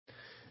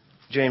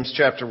James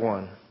chapter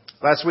 1.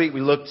 Last week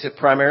we looked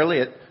primarily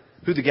at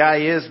who the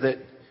guy is that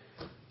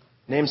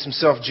names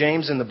himself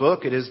James in the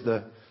book. It is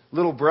the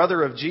little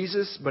brother of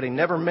Jesus, but he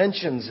never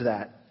mentions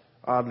that,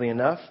 oddly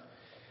enough.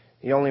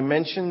 He only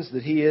mentions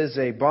that he is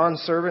a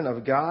bondservant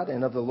of God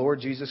and of the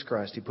Lord Jesus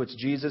Christ. He puts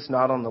Jesus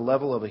not on the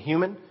level of a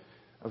human,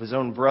 of his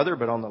own brother,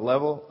 but on the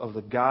level of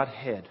the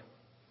Godhead,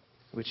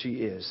 which he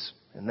is.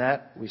 And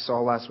that, we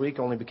saw last week,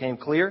 only became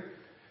clear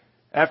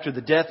after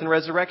the death and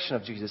resurrection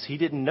of Jesus. He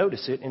didn't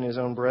notice it in his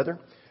own brother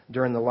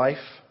during the life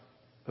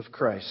of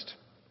Christ.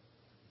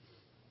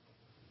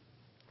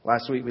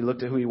 Last week we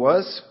looked at who he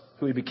was,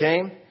 who he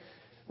became,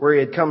 where he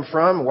had come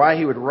from, why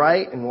he would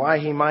write, and why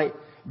he might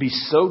be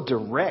so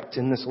direct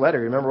in this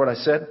letter. Remember what I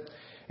said?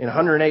 In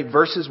 108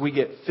 verses, we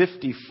get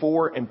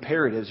 54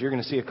 imperatives. You're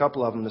going to see a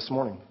couple of them this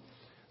morning.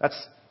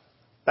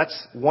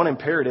 That's one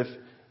imperative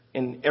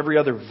in every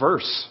other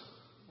verse.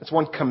 That's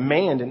one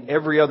command in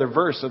every other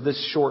verse of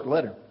this short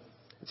letter.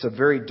 It's a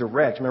very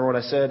direct. Remember what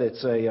I said?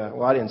 It's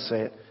I didn't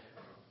say it.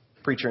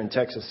 A preacher in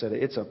Texas said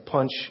it. It's a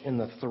punch in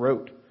the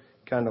throat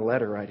kind of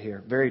letter right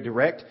here. Very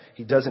direct.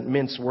 He doesn't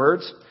mince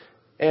words.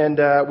 And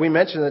we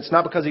mentioned that it's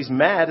not because he's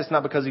mad. It's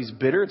not because he's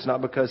bitter. It's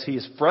not because he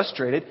is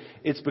frustrated.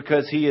 It's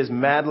because he is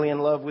madly in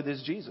love with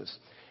his Jesus.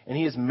 And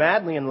he is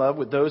madly in love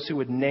with those who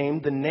would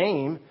name the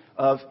name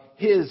of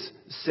his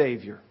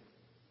Savior.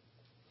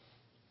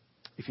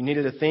 If you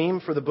needed a theme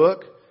for the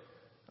book,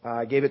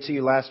 I gave it to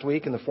you last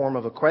week in the form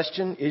of a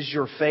question. Is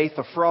your faith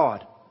a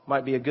fraud?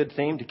 Might be a good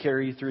theme to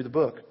carry you through the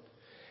book.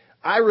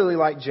 I really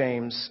like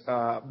James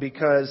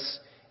because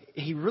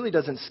he really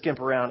doesn't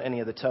skimp around any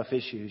of the tough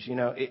issues. You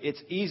know,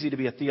 it's easy to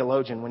be a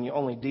theologian when you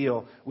only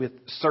deal with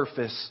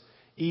surface,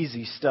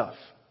 easy stuff,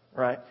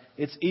 right?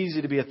 It's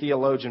easy to be a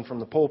theologian from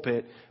the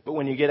pulpit, but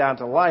when you get out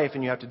to life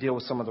and you have to deal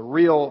with some of the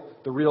real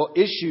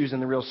issues and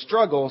the real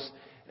struggles,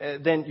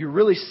 then you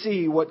really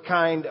see what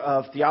kind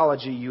of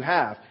theology you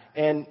have.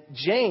 And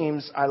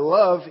James, I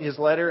love his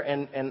letter,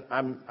 and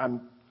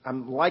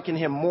I'm liking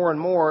him more and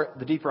more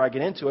the deeper I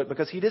get into it,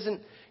 because he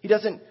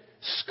doesn't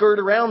skirt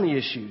around the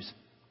issues.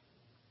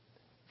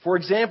 For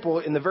example,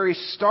 in the very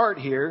start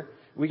here,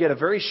 we get a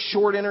very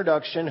short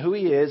introduction, who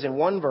he is, in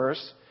one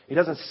verse. He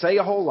doesn't say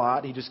a whole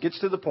lot. He just gets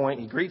to the point.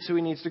 He greets who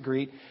he needs to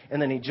greet,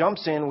 and then he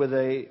jumps in with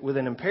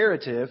an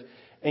imperative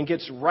and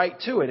gets right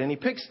to it. And he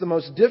picks the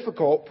most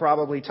difficult,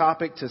 probably,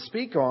 topic to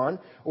speak on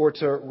or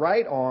to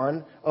write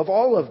on of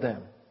all of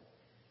them.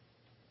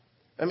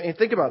 I mean,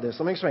 think about this.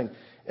 Let me explain.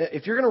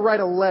 If you're going to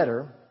write a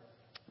letter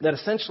that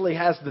essentially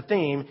has the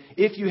theme,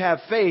 if you have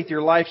faith,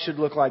 your life should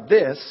look like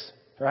this,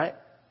 right?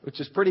 Which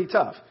is pretty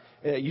tough.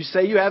 You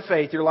say you have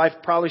faith, your life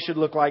probably should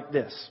look like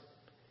this.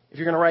 If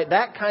you're going to write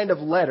that kind of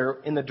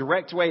letter in the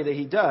direct way that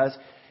he does,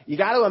 you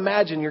got to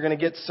imagine you're going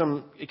to get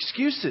some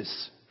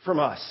excuses from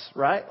us,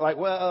 right? Like,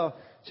 well,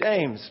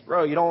 James,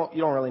 bro, you don't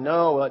really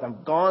know what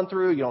I've gone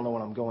through. You don't know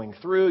what I'm going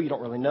through. You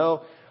don't really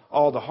know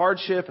all the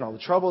hardship and all the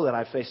trouble that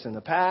I faced in the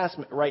past.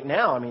 Right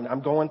now, I mean,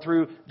 I'm going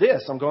through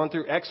this. I'm going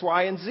through X,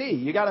 Y, and Z.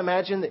 You got to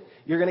imagine that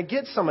you're going to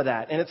get some of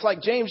that. And it's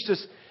like James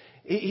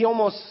he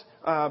almost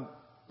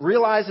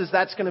realizes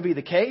that's going to be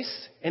the case.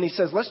 And he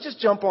says, let's just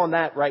jump on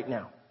that right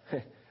now.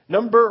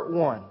 Number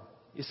one,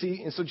 you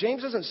see, and so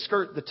James doesn't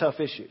skirt the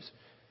tough issues.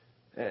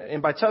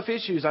 And by tough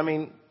issues, I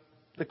mean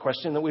the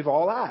question that we've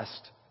all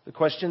asked, the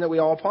question that we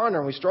all ponder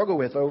and we struggle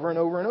with over and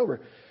over and over.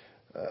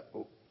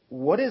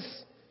 What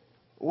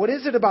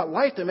is it about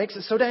life that makes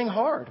it so dang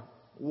hard?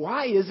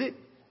 Why is it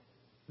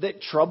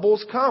that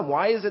troubles come?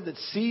 Why is it that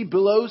sea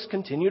billows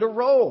continue to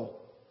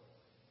roll?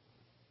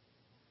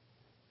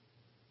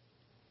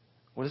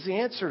 What is the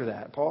answer to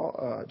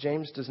that?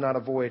 James does not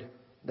avoid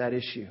that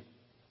issue.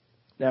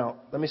 Now,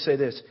 let me say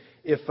this.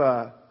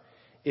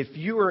 If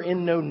you are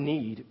in no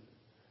need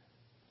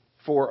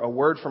for a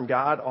word from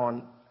God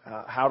on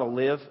how to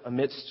live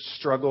amidst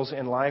struggles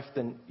in life,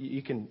 then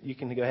you can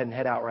go ahead and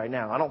head out right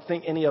now. I don't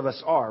think any of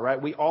us are,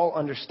 right? We all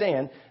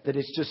understand that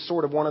it's just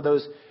sort of one of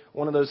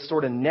those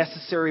sort of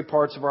necessary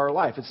parts of our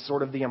life. It's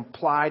sort of the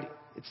implied,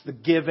 it's the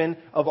given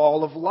of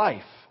all of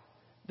life.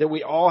 That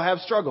we all have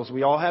struggles.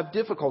 We all have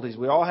difficulties.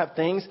 We all have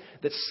things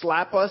that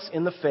slap us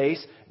in the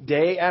face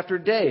day after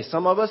day.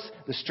 Some of us,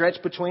 the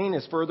stretch between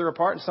is further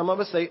apart. And some of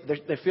us,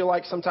 they feel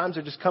like sometimes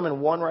they're just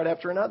coming one right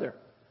after another.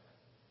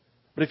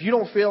 But if you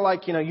don't feel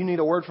like, you need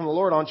a word from the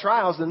Lord on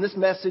trials, then this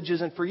message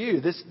isn't for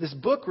you. This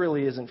book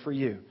really isn't for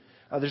you.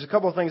 There's a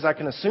couple of things I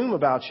can assume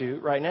about you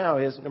right now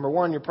is, number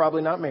one, you're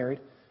probably not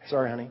married.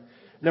 Sorry, honey.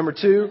 Number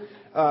two,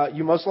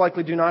 you most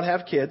likely do not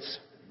have kids,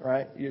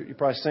 right? You're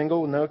probably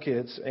single with no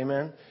kids.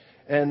 Amen.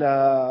 And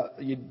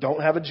you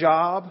don't have a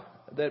job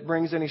that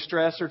brings any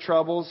stress or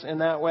troubles in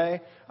that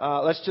way.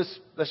 Let's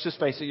just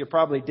face it, you're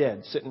probably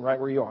dead, sitting right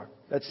where you are.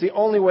 That's the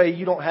only way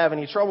you don't have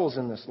any troubles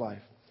in this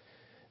life.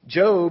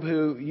 Job,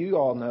 who you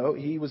all know,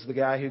 he was the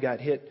guy who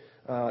got hit,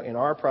 in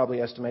our probably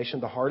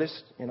estimation, the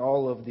hardest in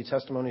all of the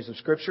testimonies of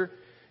Scripture.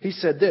 He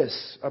said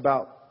this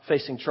about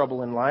facing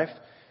trouble in life,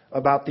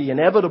 about the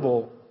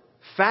inevitable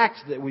fact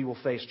that we will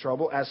face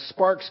trouble. As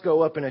sparks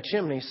go up in a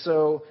chimney,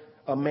 so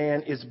a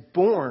man is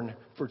born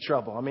for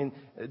trouble. I mean,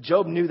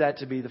 Job knew that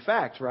to be the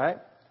fact, right?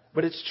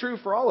 But it's true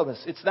for all of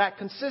us. It's that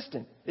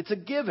consistent. It's a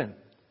given.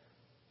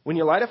 When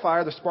you light a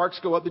fire, the sparks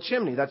go up the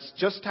chimney. That's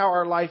just how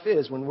our life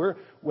is.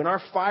 When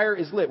our fire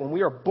is lit, when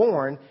we are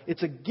born,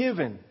 it's a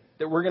given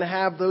that we're going to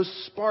have those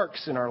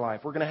sparks in our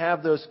life. We're going to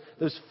have those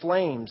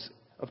flames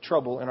of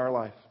trouble in our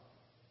life.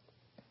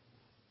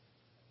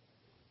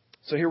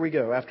 So here we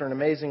go. After an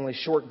amazingly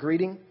short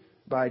greeting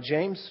by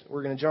James,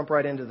 we're going to jump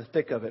right into the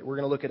thick of it. We're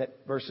going to look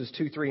at verses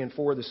 2, 3, and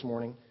 4 this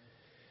morning.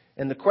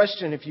 And the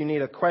question, if you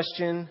need a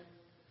question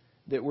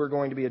that we're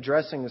going to be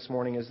addressing this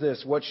morning, is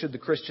this: what should the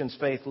Christian's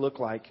faith look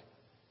like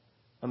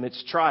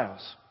amidst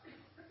trials?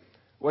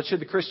 What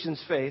should the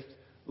Christian's faith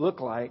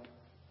look like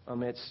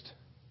amidst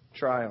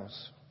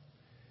trials?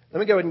 Let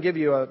me go ahead and give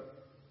you a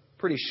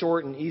pretty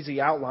short and easy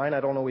outline.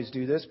 I don't always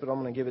do this, but I'm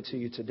going to give it to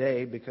you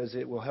today because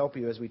it will help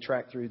you as we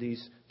track through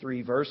these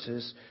 3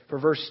 verses. For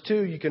verse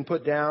 2, you can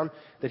put down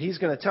that he's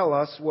going to tell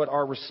us what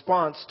our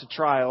response to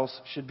trials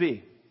should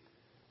be.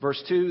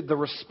 Verse 2, the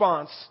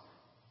response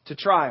to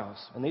trials.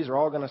 And these are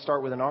all going to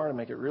start with an R to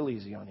make it real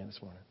easy on you this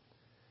morning.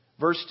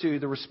 Verse 2,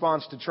 the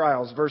response to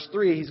trials. Verse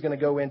 3, he's going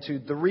to go into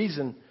the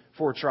reason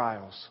for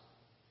trials.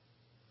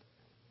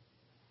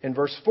 In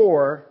verse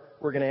 4,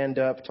 we're going to end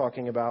up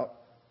talking about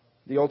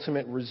the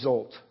ultimate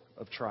result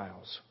of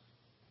trials.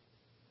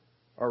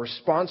 Our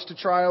response to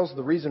trials,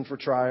 the reason for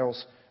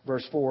trials.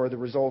 Verse 4, the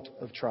result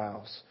of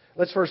trials.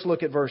 Let's first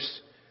look at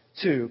verse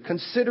 2.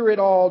 Consider it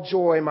all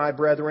joy, my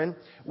brethren,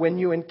 when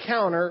you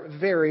encounter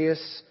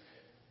various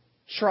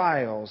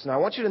trials. Now, I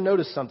want you to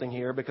notice something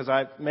here, because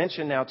I've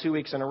mentioned now 2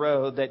 weeks in a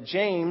row that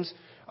James,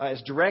 as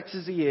direct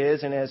as he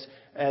is and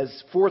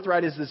as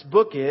forthright as this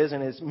book is,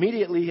 and as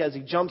immediately as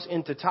he jumps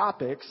into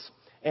topics,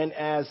 and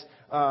as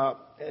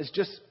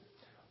just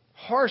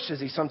harsh as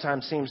he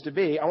sometimes seems to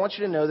be, I want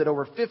you to know that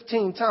over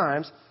 15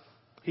 times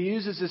he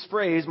uses this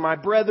phrase, my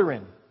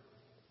brethren.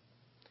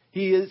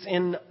 He is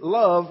in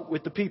love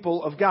with the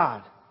people of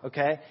God.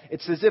 Okay?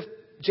 It's as if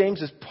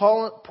James is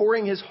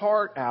pouring his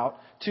heart out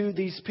to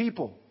these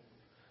people.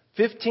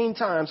 15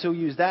 times he'll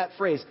use that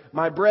phrase,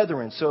 my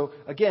brethren. So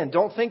again,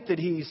 don't think that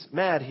he's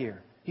mad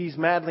here. He's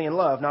madly in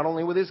love, not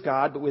only with his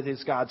God, but with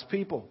his God's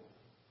people.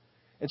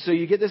 And so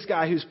you get this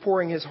guy who's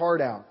pouring his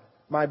heart out.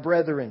 My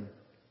brethren.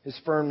 His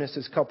firmness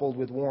is coupled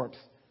with warmth.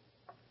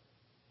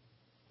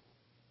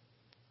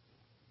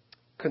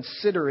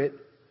 Consider it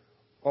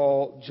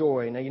all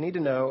joy. Now you need to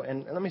know,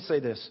 and let me say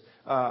this.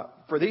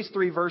 For these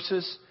 3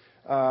 verses,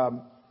 this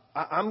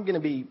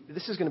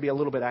is going to be a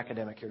little bit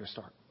academic here to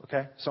start.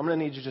 Okay? So I'm going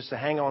to need you just to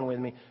hang on with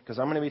me, because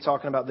I'm going to be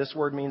talking about this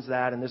word means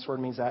that and this word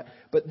means that.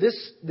 But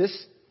this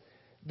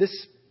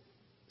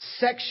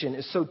section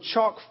is so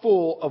chock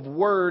full of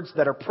words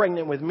that are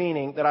pregnant with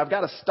meaning that I've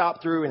got to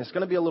stop through, and it's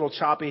going to be a little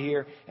choppy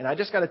here. And I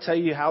just got to tell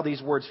you how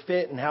these words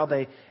fit and how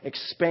they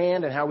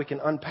expand and how we can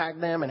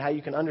unpack them and how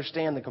you can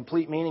understand the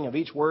complete meaning of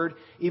each word,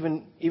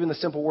 even the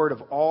simple word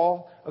of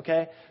all.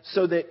 Okay?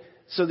 So that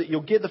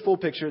you'll get the full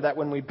picture, that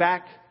when we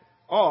back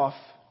off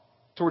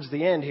towards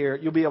the end here,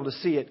 you'll be able to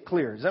see it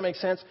clear. Does that make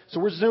sense? So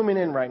we're zooming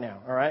in right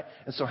now. All right?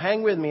 And so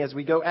hang with me as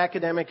we go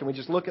academic and we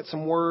just look at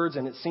some words,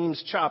 and it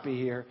seems choppy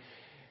here.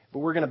 But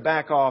we're going to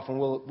back off and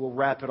we'll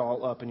wrap it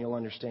all up, and you'll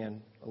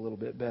understand a little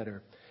bit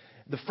better.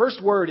 The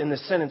first word in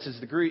this sentence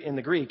in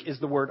the Greek is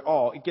the word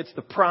all. It gets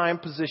the prime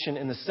position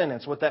in the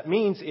sentence. What that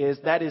means is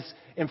that is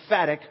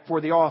emphatic for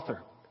the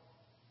author.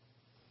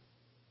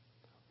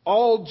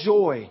 All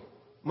joy,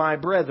 my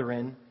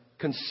brethren,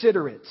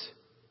 consider it.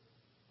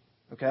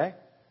 Okay?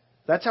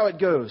 That's how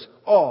it goes.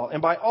 All.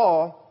 And by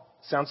all,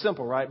 sounds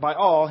simple, right? By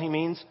all, he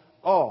means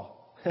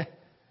all.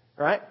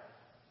 Right?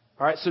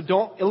 All right, so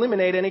don't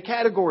eliminate any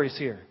categories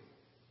here.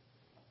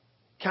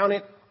 Count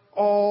it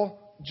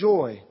all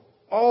joy.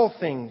 All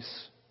things,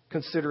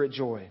 consider it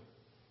joy.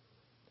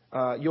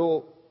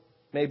 You'll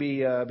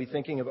maybe be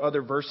thinking of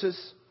other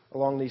verses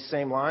along these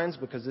same lines,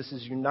 because this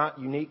is not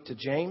unique to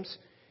James.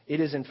 It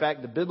is, in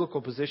fact, the biblical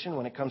position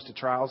when it comes to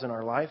trials in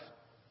our life.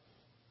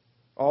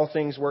 All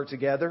things work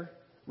together.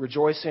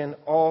 Rejoice in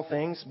all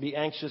things. Be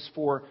anxious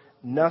for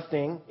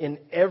nothing, in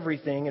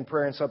everything, in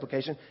prayer and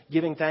supplication.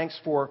 Giving thanks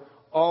for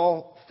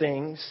all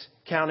things.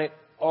 Count it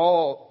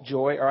all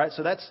joy. All right,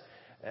 so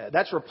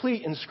that's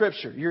replete in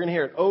Scripture. You're going to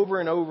hear it over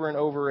and over and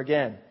over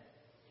again.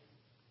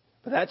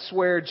 But that's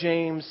where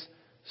James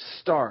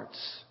starts.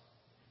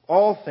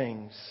 All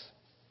things,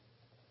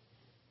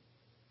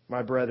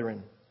 my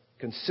brethren,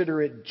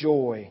 consider it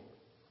joy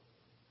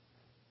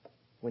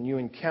when you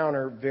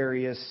encounter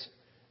various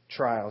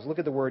trials. Look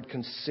at the word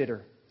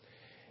consider.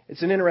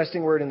 It's an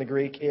interesting word in the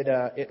Greek.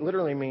 It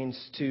literally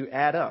means to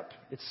add up.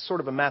 It's sort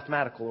of a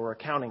mathematical or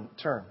accounting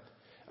term.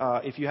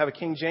 If you have a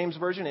King James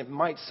version, it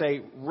might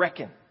say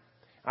reckon.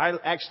 I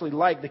actually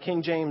like the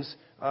King James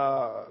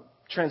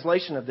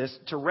translation of this.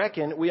 To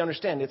reckon, we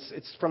understand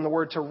it's from the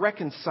word to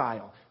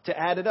reconcile, to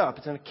add it up.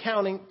 It's an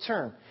accounting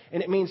term.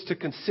 And it means to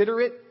consider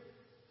it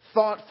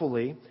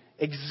thoughtfully,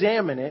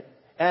 examine it,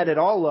 add it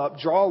all up,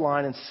 draw a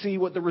line, and see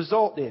what the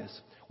result is.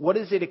 What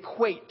does it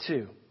equate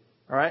to?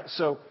 All right?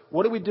 So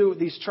what do we do with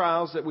these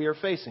trials that we are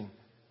facing?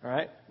 All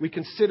right? We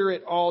consider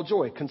it all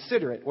joy.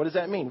 Consider it. What does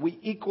that mean? We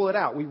equal it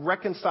out. We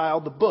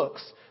reconcile the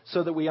books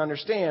so that we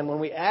understand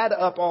when we add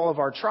up all of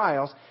our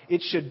trials,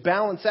 it should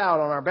balance out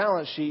on our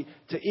balance sheet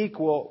to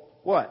equal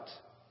what?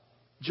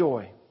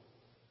 Joy.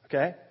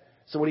 Okay?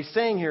 So what he's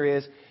saying here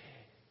is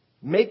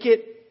make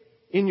it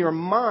in your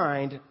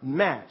mind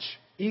match,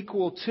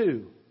 equal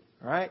to.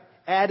 All right?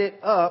 Add it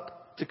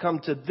up to come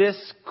to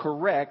this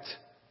correct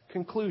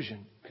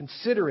conclusion.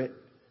 Consider it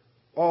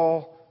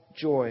all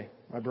joy,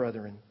 my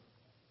brethren.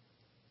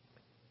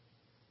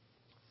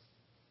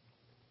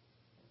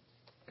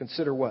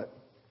 Consider what?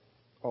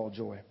 All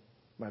joy,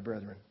 my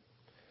brethren.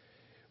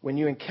 When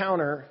you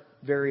encounter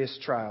various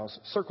trials,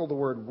 circle the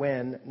word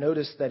when.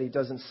 Notice that he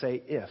doesn't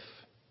say if.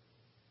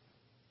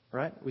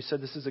 Right? We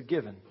said this is a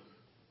given.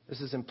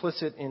 This is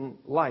implicit in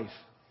life.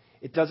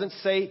 It doesn't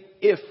say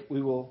if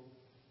we will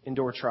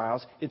endure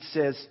trials. It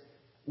says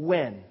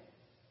when.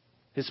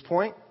 His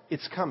point?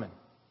 It's coming.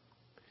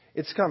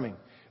 It's coming.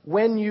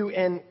 When you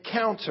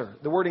encounter,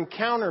 the word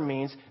encounter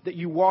means that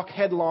you walk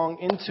headlong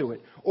into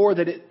it, or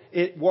that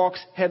it walks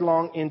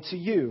headlong into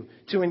you.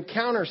 To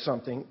encounter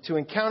something, to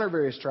encounter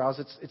various trials,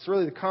 it's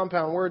really the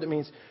compound word that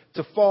means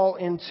to fall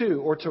into,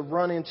 or to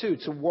run into,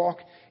 to walk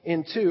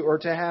into, or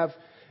to have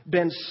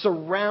been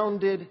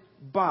surrounded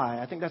by.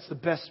 I think that's the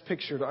best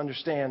picture to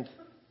understand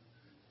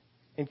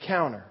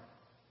encounter.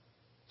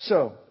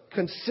 So,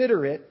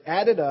 consider it,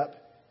 add it up,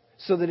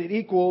 so that it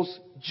equals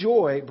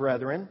joy,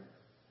 brethren.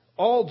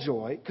 All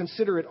joy,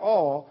 consider it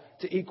all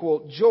to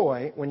equal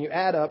joy when you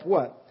add up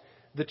what?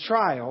 The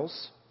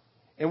trials.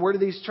 And where do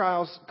these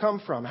trials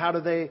come from? How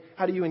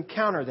do you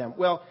encounter them?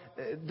 Well,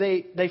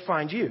 they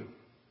find you.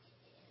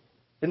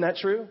 Isn't that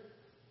true?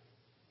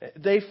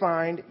 They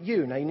find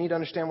you. Now you need to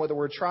understand what the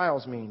word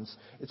trials means.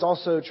 It's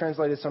also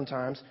translated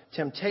sometimes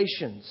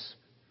temptations.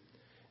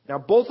 Now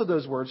both of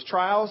those words,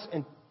 trials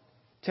and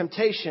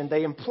temptation,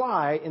 they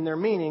imply in their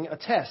meaning a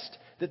test.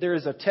 That there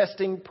is a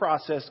testing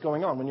process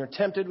going on. When you're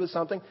tempted with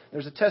something,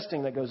 there's a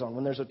testing that goes on.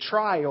 When there's a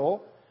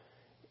trial,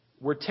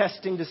 we're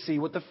testing to see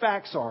what the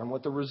facts are and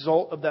what the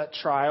result of that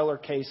trial or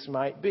case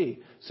might be.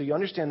 So you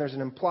understand there's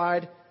an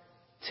implied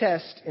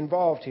test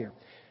involved here.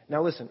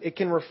 Now listen, it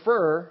can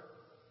refer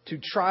to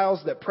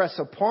trials that press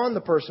upon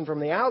the person from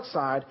the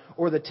outside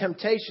or the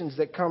temptations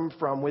that come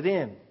from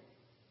within.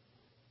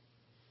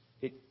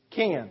 It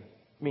can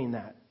mean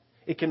that.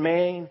 It can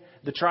mean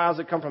the trials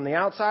that come from the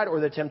outside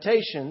or the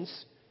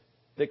temptations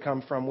that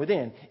come from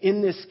within.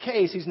 In this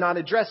case, he's not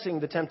addressing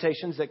the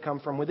temptations that come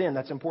from within.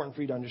 That's important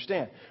for you to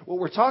understand. What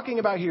we're talking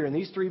about here in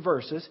these 3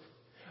 verses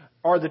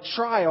are the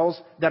trials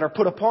that are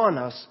put upon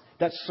us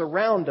that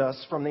surround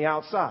us from the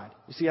outside.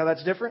 You see how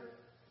that's different?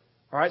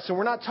 All right, so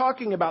we're not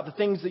talking about the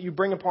things that you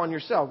bring upon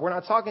yourself. We're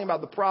not talking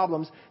about the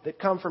problems that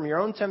come from your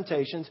own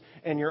temptations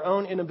and your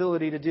own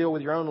inability to deal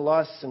with your own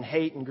lusts and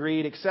hate and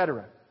greed,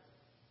 etc.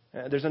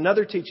 There's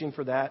another teaching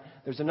for that.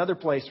 There's another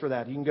place for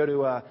that. You can go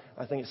to,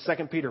 I think it's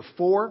 2 Peter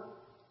 4.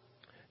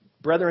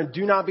 Brethren,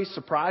 do not be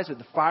surprised at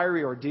the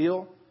fiery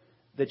ordeal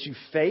that you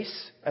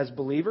face as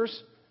believers.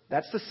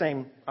 That's the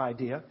same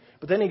idea.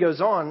 But then he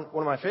goes on,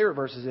 one of my favorite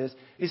verses is,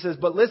 he says,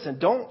 but listen,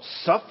 don't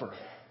suffer.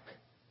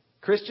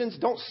 Christians,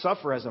 don't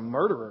suffer as a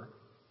murderer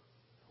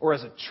or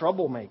as a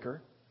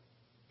troublemaker.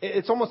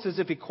 It's almost as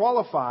if he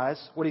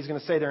qualifies what he's going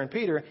to say there in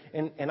Peter.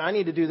 And I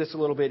need to do this a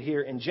little bit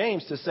here in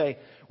James to say,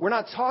 we're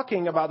not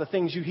talking about the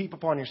things you heap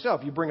upon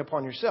yourself, you bring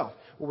upon yourself.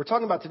 What we're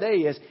talking about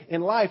today is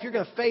in life, you're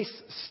going to face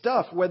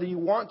stuff, whether you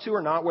want to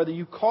or not, whether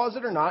you cause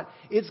it or not,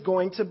 it's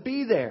going to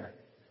be there.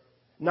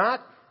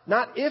 Not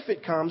if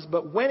it comes,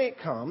 but when it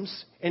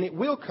comes, and it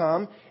will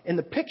come. And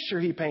the picture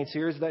he paints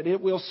here is that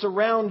it will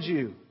surround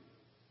you.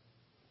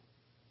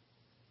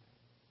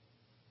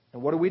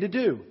 And what are we to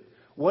do?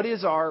 What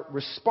is our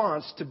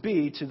response to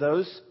be to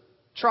those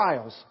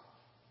trials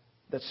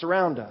that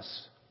surround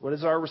us? What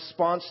is our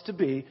response to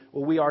be?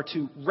 Well, we are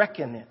to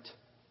reckon it,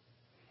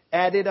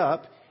 add it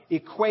up,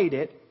 equate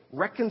it,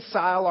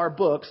 reconcile our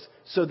books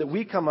so that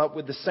we come up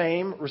with the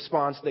same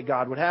response that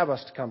God would have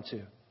us to come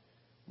to.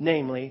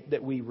 Namely,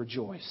 that we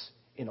rejoice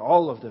in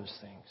all of those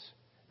things.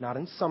 Not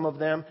in some of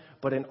them,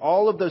 but in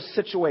all of those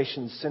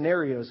situations,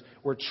 scenarios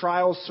where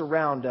trials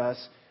surround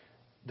us.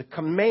 The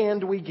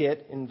command we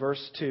get in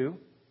verse 2,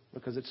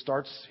 because it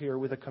starts here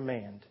with a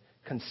command.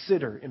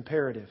 Consider,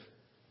 imperative.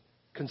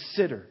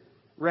 Consider,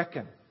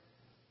 reckon.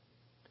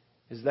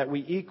 Is that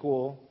we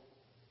equal,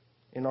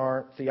 in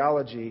our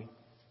theology,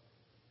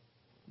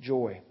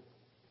 joy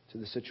to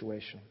the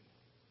situation.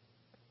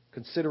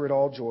 Consider it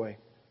all joy,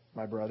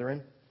 my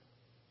brethren.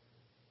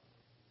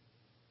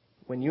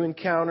 When you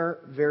encounter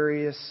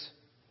various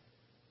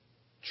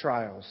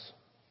trials,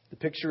 the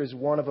picture is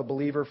one of a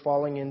believer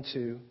falling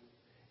into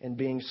and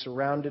being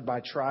surrounded by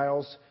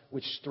trials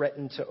which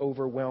threaten to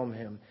overwhelm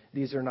him.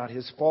 These are not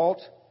his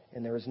fault,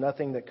 and there is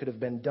nothing that could have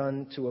been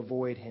done to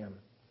avoid him.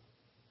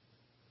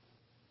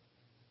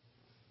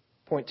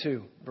 Point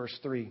 2, verse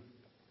 3.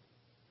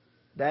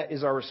 That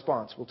is our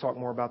response. We'll talk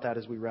more about that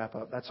as we wrap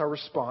up. That's our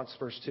response,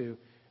 verse 2.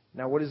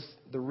 Now, what is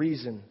the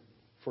reason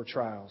for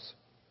trials?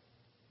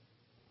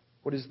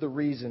 What is the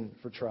reason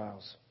for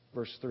trials?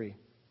 Verse 3.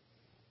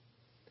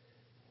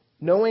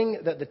 Knowing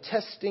that the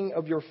testing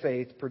of your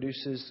faith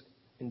produces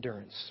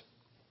endurance.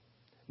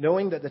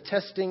 Knowing that the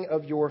testing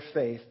of your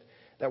faith,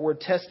 that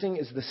word testing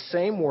is the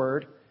same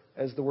word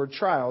as the word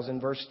trials in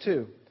verse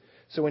 2.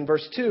 So in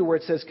verse 2, where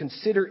it says,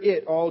 consider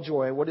it all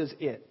joy, what is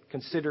it?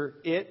 Consider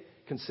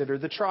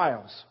the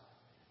trials.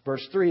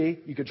 Verse 3,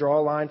 you could draw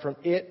a line from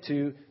it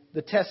to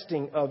the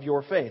testing of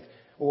your faith,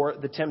 or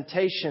the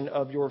temptation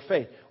of your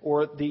faith,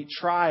 or the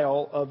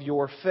trial of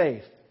your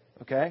faith.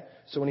 Okay?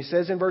 So when he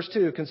says in verse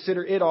 2,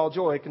 consider it all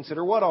joy,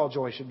 consider what all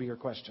joy should be your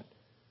question?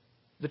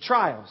 The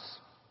trials,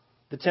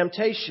 the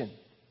temptation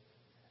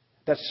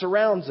that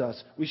surrounds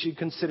us. We should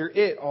consider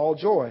it all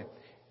joy.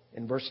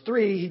 In verse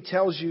 3, he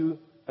tells you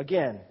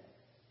again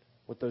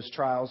what those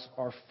trials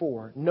are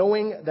for,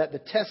 knowing that the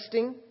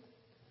testing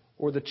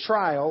or the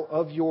trial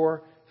of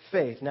your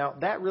faith. Now,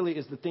 that really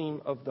is the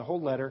theme of the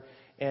whole letter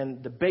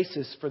and the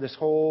basis for this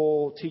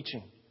whole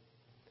teaching.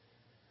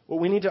 What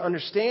we need to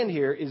understand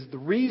here is the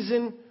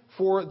reason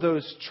for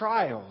those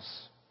trials,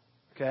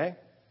 okay,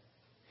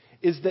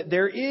 is that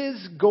there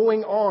is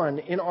going on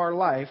in our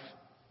life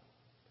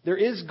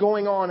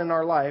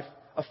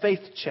a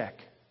faith check.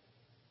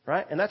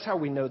 Right? And that's how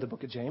we know the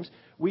book of James.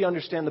 We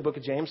understand the book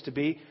of James to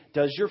be,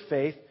 does your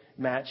faith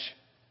match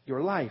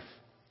your life?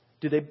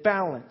 Do they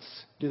balance?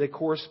 Do they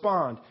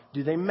correspond?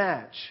 Do they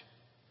match?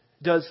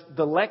 Does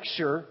the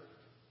lecture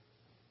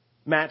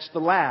match the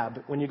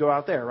lab when you go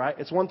out there, right?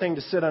 It's one thing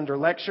to sit under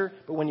lecture,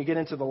 but when you get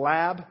into the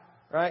lab,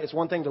 right? It's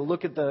one thing to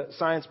look at the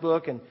science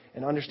book and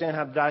understand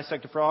how to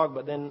dissect a frog,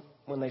 but then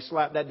when they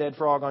slap that dead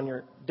frog on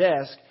your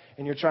desk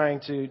and you're trying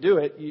to do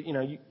it,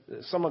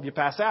 some of you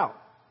pass out,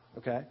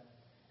 okay?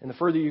 And the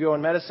further you go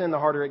in medicine, the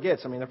harder it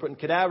gets. I mean, they're putting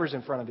cadavers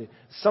in front of you.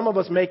 Some of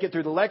us make it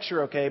through the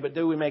lecture okay, but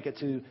do we make it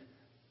to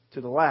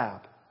the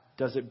lab?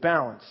 Does it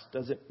balance?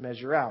 Does it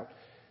measure out?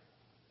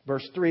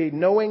 Verse 3,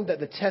 knowing that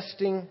the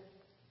testing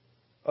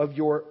of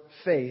your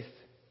faith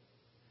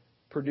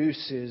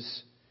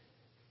produces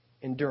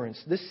endurance.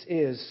 This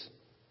is,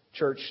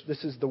 church,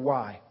 this is the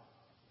why.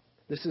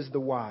 This is the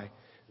why.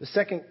 The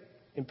second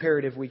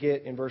imperative we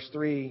get in verse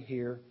 3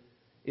 here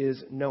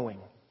is knowing.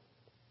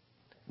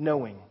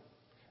 Knowing.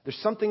 There's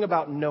something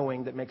about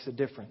knowing that makes a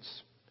difference.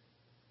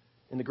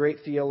 In the great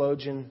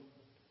theologian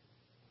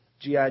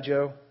G.I.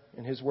 Joe,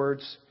 in his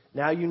words,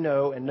 now you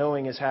know, and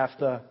knowing is half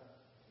the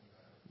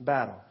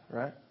battle,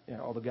 right? Yeah,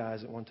 all the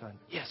guys at one time.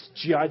 Yes,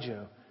 G.I.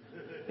 Joe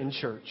in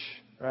church,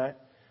 right?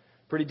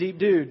 Pretty deep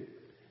dude.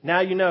 Now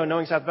you know,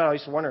 knowing is half the battle. I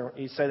used to wonder,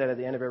 he'd say that at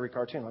the end of every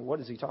cartoon. Like,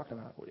 what is he talking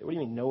about? What do you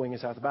mean knowing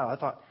is half the battle?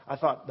 I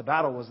thought the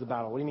battle was the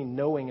battle. What do you mean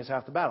knowing is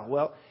half the battle?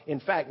 Well, in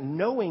fact,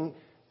 knowing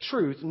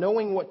truth,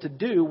 knowing what to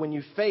do when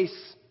you face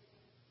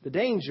the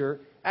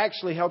danger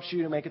actually helps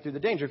you to make it through the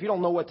danger. If you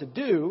don't know what to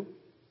do,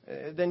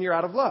 then you're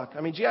out of luck.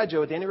 I mean, G.I.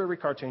 Joe, at the end of every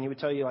cartoon, he would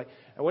tell you, like,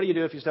 what do you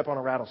do if you step on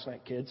a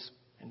rattlesnake, kids?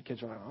 And the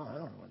kids are like, I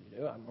don't know what to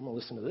do. I'm going to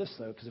listen to this,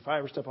 though, because if I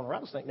ever step on a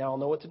rattlesnake, now I'll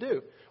know what to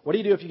do. What do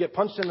you do if you get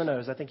punched in the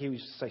nose? I think he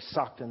used to say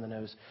socked in the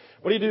nose.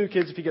 What do you do,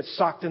 kids, if you get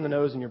socked in the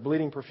nose and you're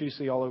bleeding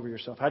profusely all over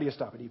yourself? How do you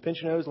stop it? Do you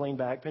pinch your nose, lean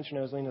back, pinch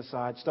your nose, lean to the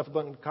side, stuff a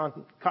bunch of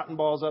cotton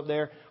balls up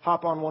there,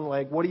 hop on one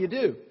leg? What do you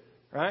do?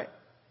 Right?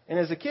 And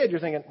as a kid, you're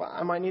thinking, well,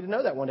 I might need to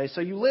know that one day. So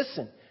you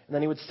listen. And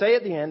then he would say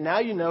at the end, now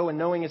you know, and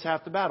knowing is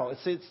half the battle.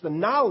 It's the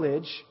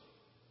knowledge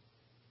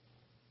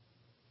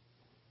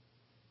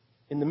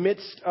in the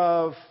midst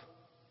of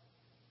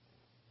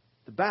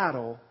the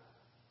battle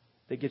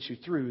that gets you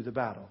through the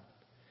battle.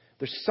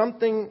 There's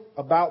something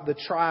about the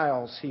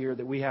trials here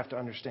that we have to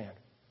understand.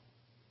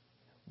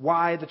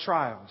 Why the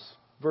trials?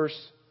 Verse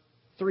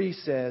 3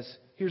 says,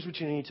 here's what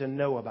you need to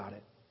know about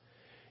it.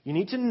 You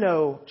need to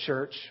know,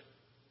 church,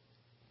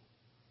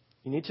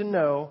 you need to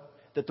know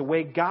that the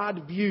way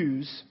God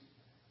views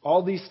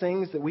all these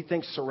things that we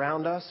think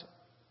surround us,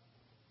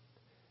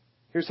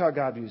 here's how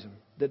God views them.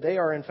 That they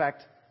are, in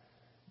fact,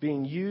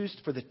 being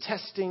used for the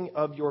testing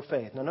of your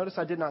faith. Now, notice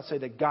I did not say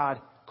that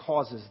God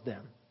causes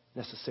them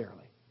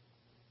necessarily.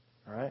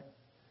 All right?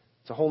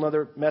 It's a whole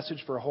other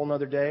message for a whole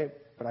other day,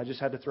 but I just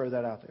had to throw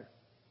that out there.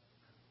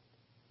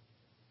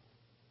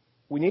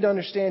 What we need to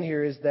understand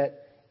here is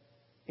that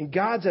in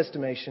God's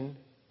estimation,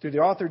 through the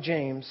author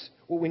James,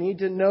 what we need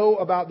to know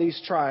about these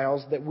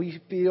trials that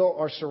we feel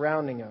are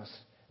surrounding us,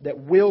 that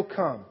will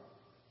come,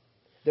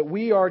 that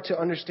we are to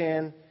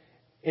understand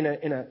in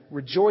a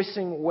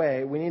rejoicing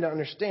way, we need to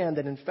understand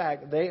that in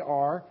fact they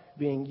are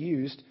being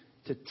used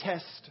to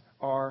test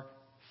our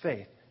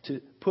faith, to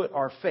put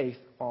our faith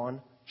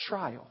on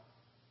trial.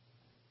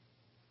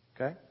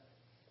 Okay?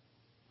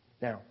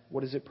 Now,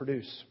 what does it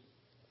produce?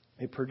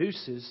 It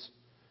produces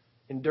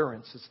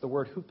endurance. It's the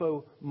word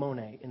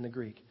hupomone in the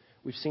Greek.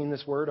 We've seen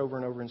this word over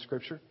and over in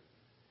Scripture.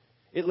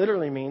 It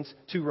literally means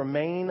to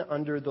remain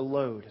under the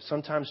load,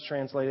 sometimes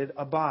translated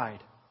abide.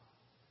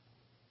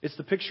 It's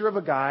the picture of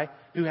a guy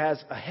who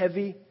has a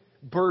heavy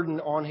burden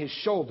on his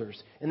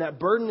shoulders, and that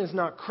burden is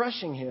not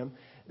crushing him.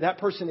 That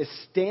person is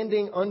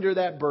standing under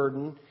that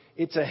burden.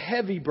 It's a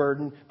heavy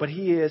burden, but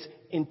he is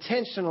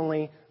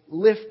intentionally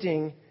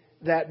lifting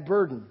that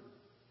burden.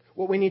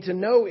 What we need to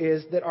know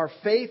is that our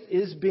faith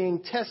is being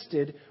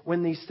tested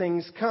when these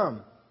things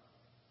come.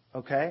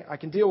 Okay? I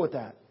can deal with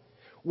that.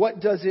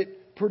 What does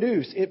it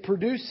produce? It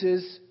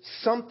produces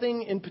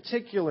something in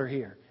particular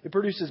here. It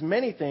produces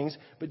many things,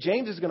 but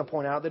James is going to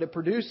point out that it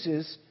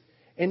produces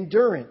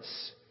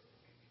endurance.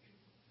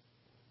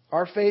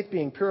 Our faith,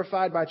 being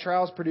purified by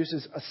trials,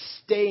 produces a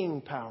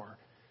staying power,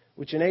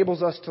 which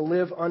enables us to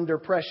live under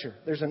pressure.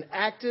 There's an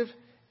active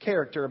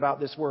character about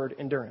this word,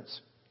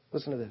 endurance.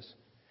 Listen to this.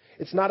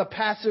 It's not a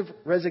passive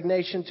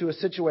resignation to a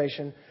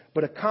situation,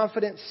 but a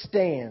confident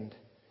stand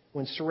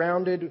when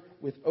surrounded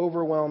with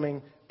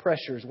overwhelming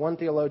pressures. One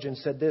theologian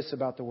said this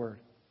about the word.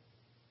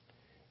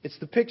 It's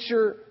the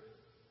picture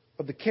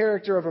of the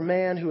character of a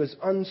man who is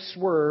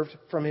unswerved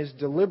from his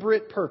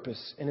deliberate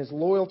purpose and his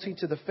loyalty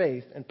to the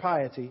faith and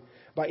piety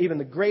by even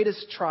the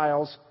greatest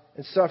trials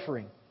and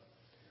suffering.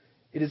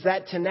 It is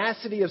that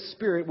tenacity of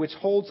spirit which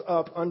holds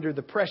up under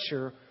the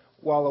pressure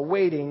while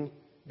awaiting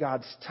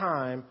God's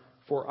time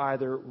for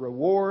either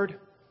reward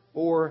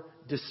or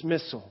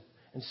dismissal.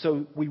 And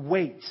so we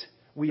wait,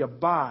 we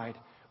abide,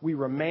 we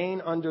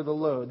remain under the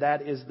load.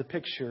 That is the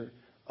picture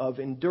of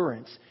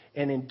endurance.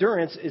 And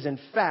endurance is in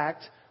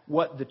fact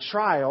what the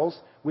trials,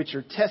 which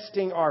are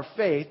testing our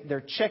faith,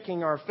 they're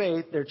checking our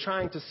faith, they're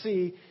trying to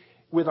see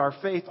with our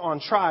faith on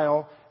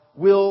trial,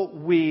 will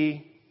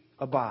we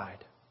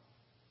abide?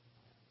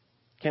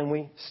 Can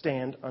we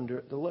stand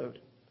under the load?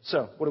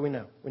 So, what do we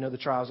know? We know the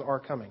trials are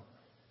coming.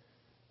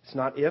 It's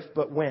not if,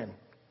 but when.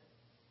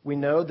 We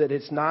know that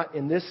it's not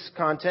in this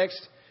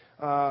context,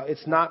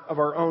 it's not of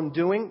our own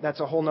doing.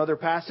 That's a whole other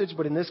passage.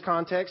 But in this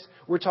context,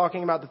 we're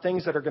talking about the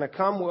things that are going to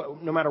come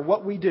no matter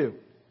what we do.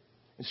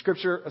 And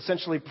Scripture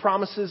essentially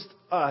promises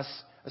us,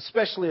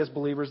 especially as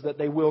believers, that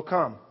they will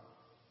come.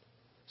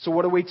 So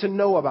what are we to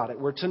know about it?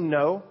 We're to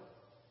know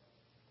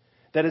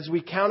that as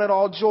we count it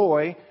all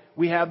joy,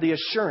 we have the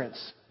assurance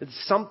that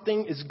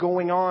something is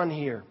going on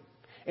here.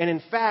 And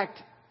in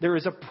fact, there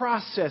is a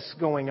process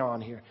going on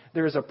here.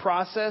 There is a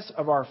process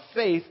of our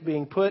faith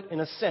being put,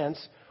 in a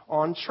sense,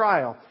 on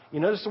trial.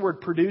 You notice the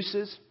word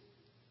produces?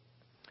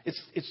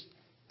 It's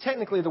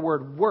technically the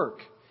word work.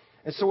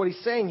 And so what he's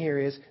saying here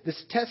is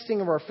this testing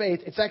of our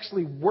faith, it's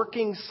actually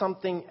working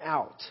something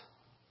out.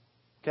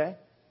 Okay?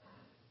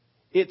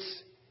 It's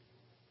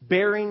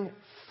bearing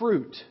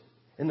fruit.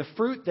 And the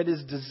fruit that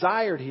is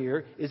desired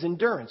here is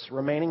endurance,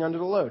 remaining under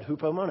the load,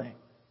 hupomone.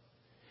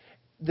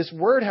 This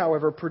word,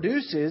 however,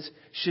 produces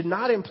should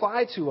not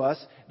imply to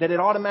us that it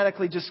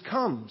automatically just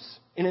comes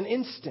in an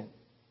instant.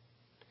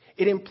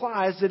 It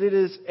implies that it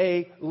is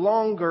a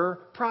longer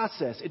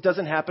process. It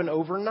doesn't happen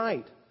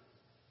overnight.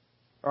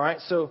 All right,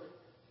 so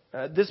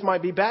this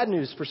might be bad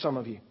news for some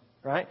of you,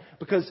 right?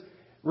 Because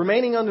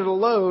remaining under the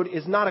load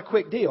is not a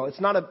quick deal. It's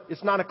not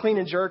a clean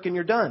and jerk and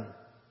you're done.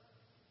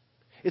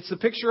 It's the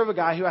picture of a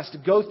guy who has to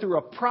go through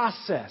a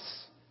process.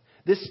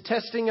 This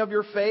testing of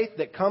your faith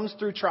that comes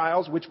through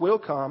trials, which will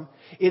come,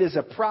 it is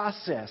a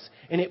process.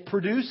 And it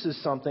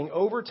produces something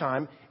over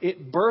time.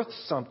 It births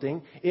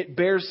something. It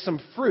bears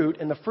some fruit.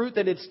 And the fruit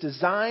that it's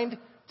designed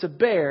to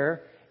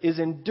bear is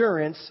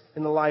endurance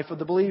in the life of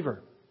the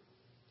believer.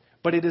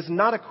 But it is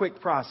not a quick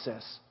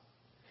process.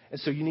 And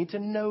so you need to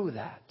know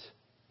that.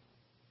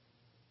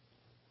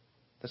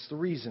 That's the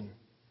reason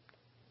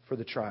for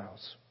the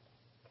trials.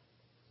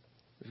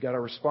 We've got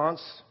our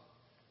response.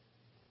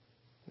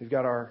 We've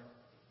got our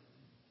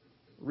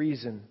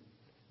reason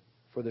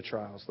for the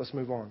trials. Let's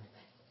move on.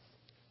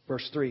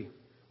 Verse 3.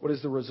 What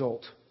is the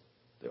result?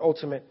 The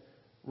ultimate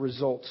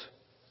result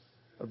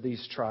of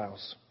these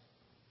trials.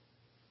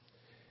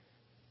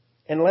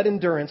 And let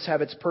endurance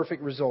have its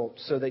perfect result,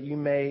 so that you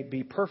may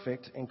be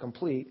perfect and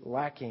complete,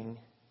 lacking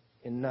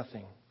in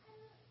nothing.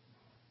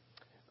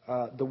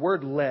 The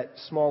word let,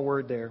 small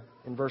word there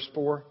in verse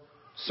 4,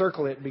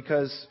 circle it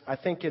because I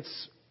think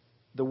it's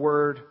the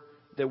word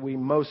that we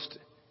most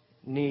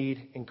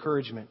need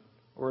encouragement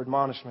or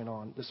admonishment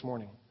on this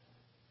morning.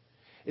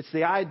 It's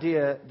the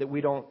idea that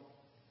we don't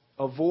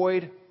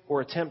avoid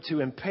or attempt to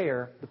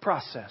impair the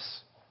process.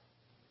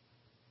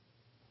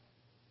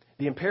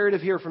 The imperative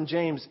here from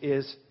James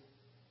is,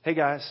 hey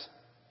guys,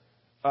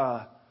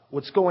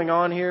 what's going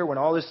on here when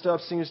all this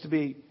stuff seems to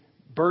be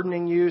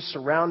burdening you,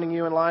 surrounding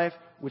you in life,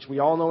 which we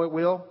all know it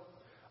will,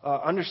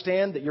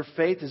 understand that your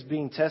faith is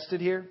being tested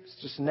here. It's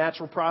just a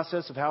natural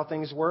process of how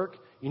things work.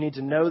 You need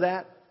to know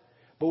that.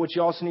 But what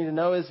you also need to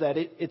know is that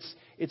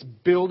it's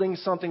building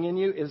something in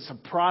you. It's a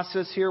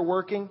process here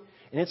working,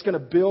 and it's going to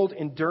build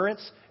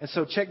endurance. And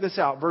so check this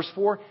out. Verse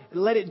 4,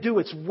 let it do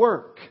its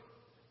work.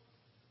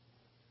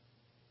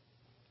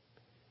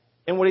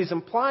 And what he's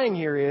implying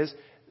here is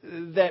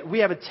that we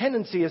have a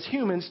tendency as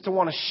humans to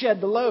want to shed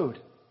the load.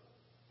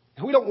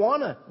 We don't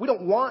want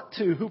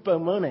to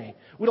hupomone.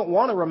 We don't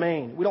want to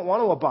remain. We don't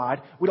want to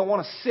abide. We don't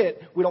want to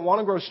sit. We don't want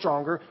to grow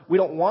stronger. We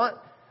don't want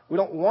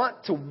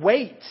to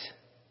wait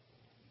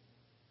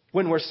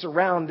when we're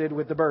surrounded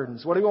with the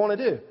burdens. What do we want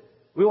to do?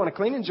 We want to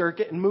clean and jerk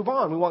it and move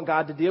on. We want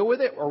God to deal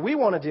with it, or we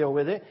want to deal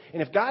with it.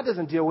 And if God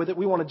doesn't deal with it,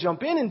 we want to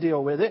jump in and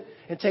deal with it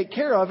and take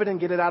care of it and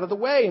get it out of the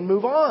way and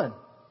move on.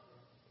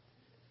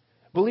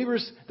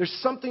 Believers, there's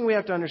something we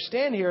have to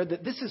understand here,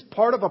 that this is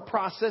part of a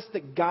process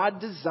that God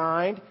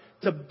designed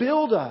to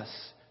build us,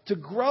 to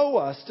grow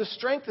us, to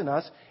strengthen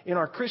us in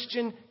our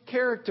Christian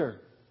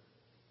character.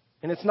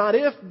 And it's not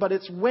if, but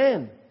it's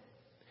when.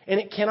 And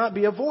it cannot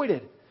be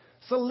avoided.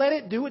 So let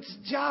it do its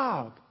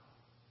job.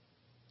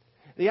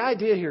 The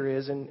idea here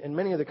is, and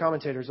many of the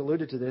commentators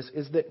alluded to this,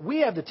 is that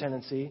we have the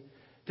tendency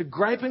to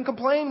gripe and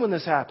complain when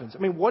this happens. I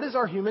mean, what is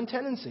our human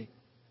tendency?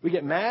 We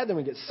get mad, then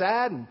we get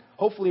sad, and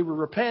hopefully we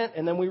repent,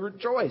 and then we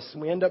rejoice.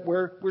 And we end up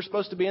where we're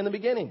supposed to be in the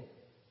beginning.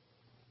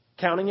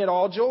 Counting it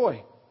all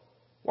joy.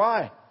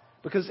 Why?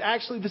 Because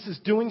actually this is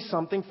doing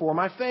something for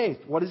my faith.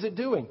 What is it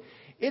doing?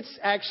 It's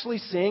actually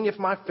seeing if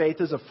my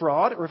faith is a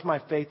fraud or if my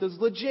faith is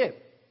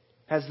legit.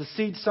 Has the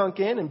seed sunk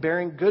in and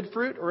bearing good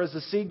fruit, or is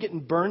the seed getting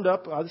burned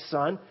up by the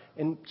sun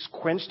and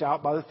quenched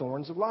out by the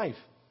thorns of life?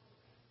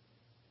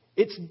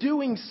 It's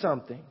doing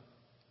something.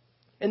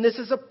 And this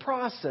is a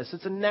process.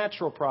 It's a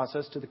natural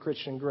process to the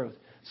Christian growth.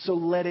 So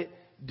let it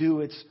do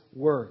its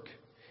work.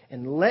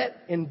 And let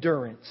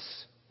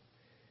endurance,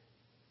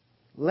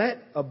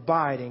 let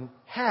abiding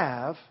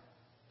have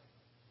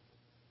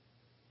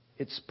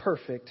its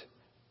perfect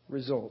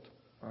result.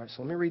 All right,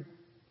 so let me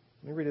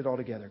read it all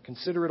together.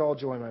 Consider it all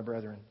joy, my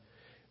brethren,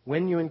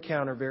 when you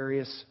encounter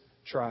various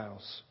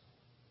trials,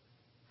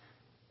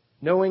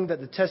 knowing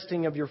that the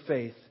testing of your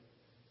faith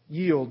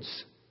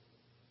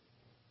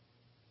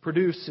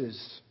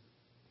produces,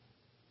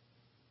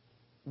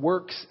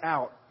 works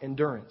out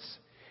endurance.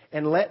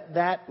 And let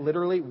that,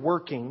 literally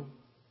working,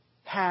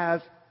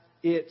 have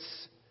its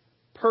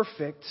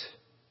perfect,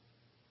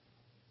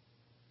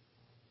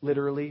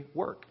 literally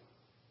work.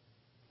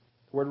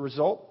 The word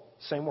result,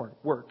 same word,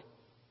 work.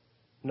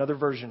 Another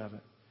version of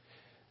it.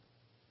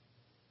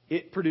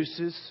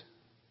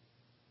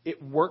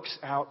 It works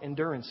out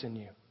endurance in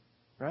you.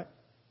 Right?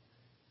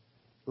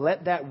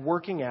 Let that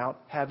working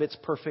out have its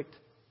perfect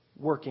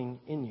working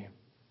in you.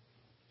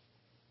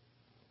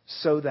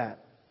 So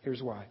that,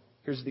 here's why.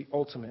 Here's the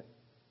ultimate.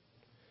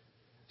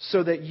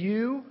 So that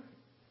you,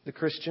 the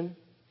Christian,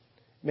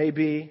 may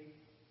be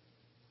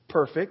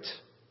perfect,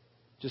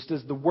 just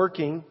as the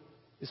working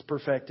is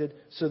perfected,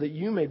 so that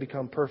you may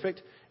become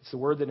perfect. It's the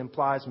word that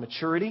implies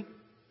maturity.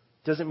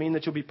 Doesn't mean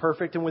that you'll be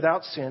perfect and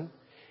without sin.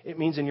 It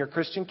means in your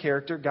Christian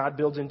character, God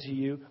builds into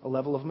you a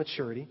level of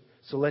maturity.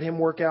 So let Him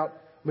work out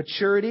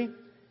maturity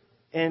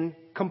and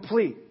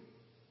complete.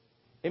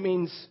 It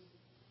means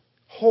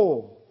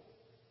whole.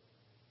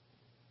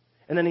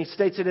 And then he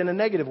states it in a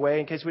negative way,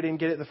 in case we didn't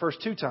get it the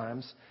first two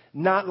times.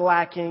 Not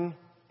lacking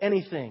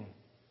anything.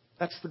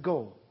 That's the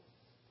goal.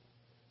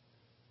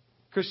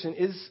 Christian,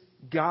 is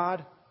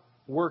God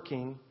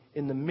working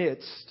in the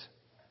midst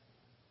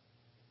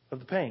of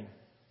the pain?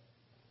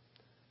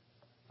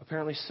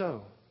 Apparently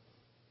so.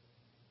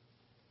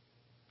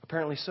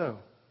 Apparently so.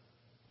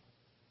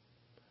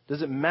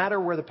 Does it matter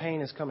where the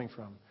pain is coming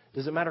from?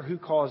 Does it matter who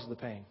caused the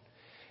pain?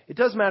 It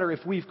does matter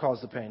if we've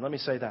caused the pain. Let me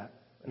say that.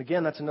 And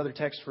again, that's another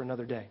text for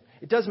another day.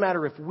 It does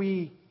matter if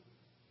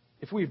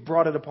we've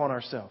brought it upon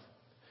ourselves.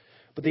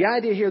 But the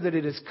idea here that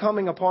it is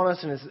coming upon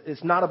us and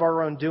it's not of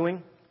our own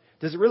doing,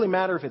 does it really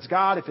matter if it's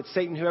God, if it's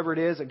Satan, whoever it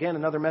is? Again,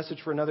 another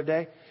message for another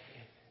day.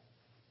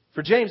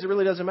 For James, it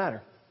really doesn't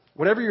matter.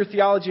 Whatever your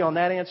theology on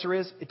that answer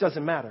is, it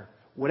doesn't matter.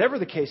 Whatever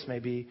the case may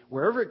be,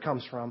 wherever it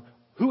comes from,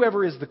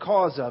 whoever is the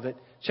cause of it,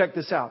 check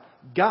this out.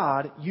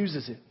 God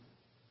uses it.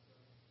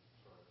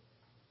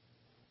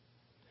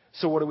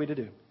 So what are we to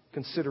do?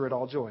 Consider it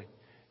all joy.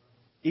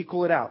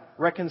 Equal it out.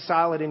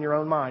 Reconcile it in your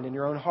own mind, in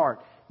your own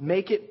heart.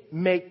 Make it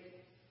make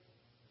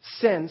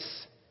sense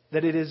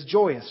that it is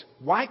joyous.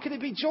 Why could it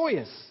be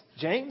joyous,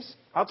 James?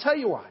 I'll tell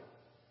you why.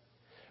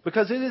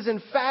 Because it is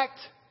in fact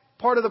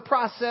part of the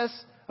process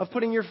of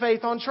putting your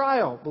faith on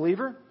trial,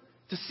 believer,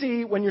 to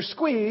see when you're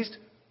squeezed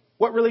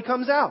what really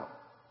comes out.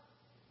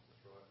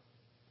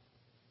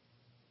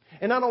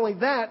 And not only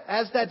that,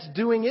 as that's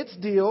doing its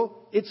deal,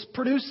 it's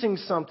producing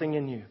something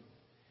in you.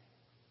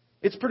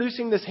 It's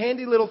producing this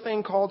handy little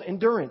thing called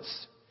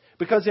endurance.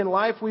 Because in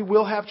life we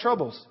will have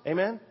troubles.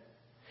 Amen?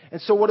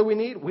 And so what do we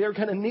need? We are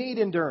going to need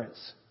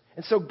endurance.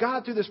 And so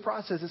God, through this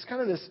process, it's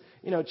kind of this,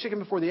 chicken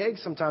before the egg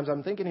sometimes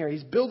I'm thinking here.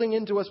 He's building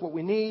into us what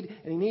we need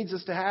and He needs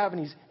us to have,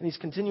 and He's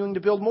continuing to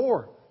build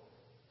more.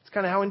 It's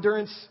kind of how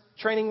endurance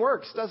training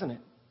works, doesn't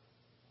it?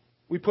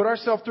 We put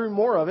ourselves through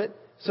more of it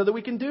so that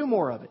we can do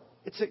more of it.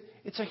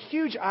 It's a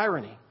huge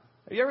irony.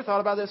 Have you ever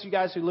thought about this, you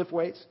guys who lift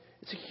weights?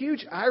 It's a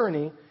huge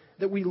irony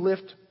that we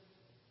lift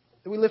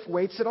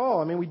weights at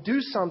all. I mean, we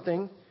do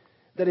something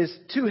that is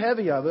too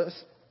heavy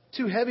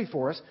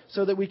for us,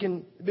 so that we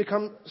can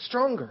become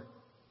stronger.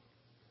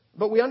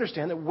 But we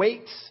understand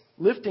that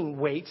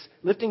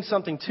lifting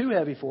something too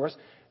heavy for us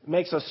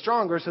makes us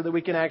stronger, so that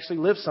we can actually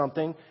lift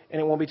something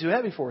and it won't be too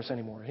heavy for us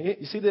anymore.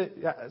 You see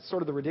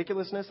sort of the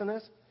ridiculousness in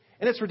this?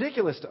 And it's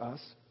ridiculous to us.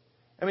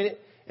 I mean,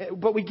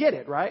 but we get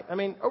it, right? I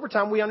mean, over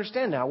time we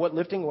understand now what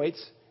lifting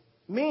weights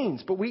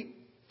means. But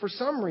for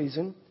some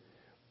reason,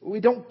 we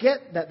don't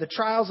get that the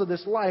trials of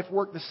this life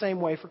work the same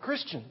way for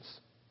Christians.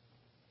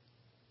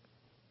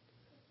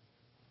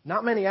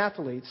 Not many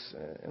athletes,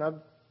 and I've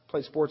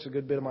played sports a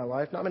good bit of my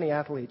life, not many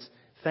athletes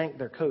thank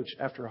their coach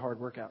after a hard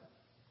workout.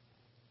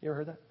 You ever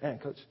heard that? Man,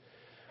 coach,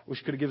 wish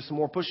you could have given some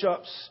more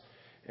push-ups,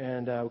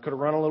 and we could have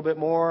run a little bit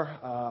more.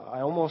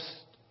 I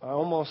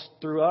almost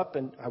threw up,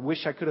 and I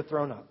wish I could have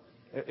thrown up.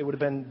 It would have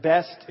been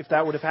best if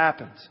that would have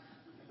happened.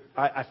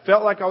 I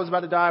felt like I was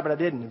about to die, but I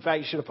didn't. In fact,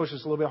 you should have pushed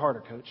us a little bit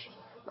harder, coach.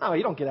 No,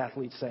 you don't get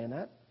athletes saying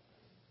that.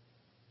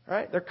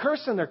 Right? They're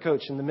cursing their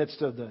coach in the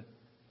midst of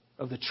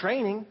the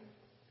training.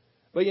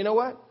 But you know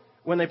what?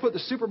 When they put the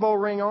Super Bowl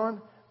ring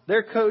on,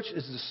 their coach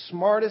is the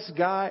smartest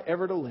guy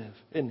ever to live,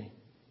 isn't he?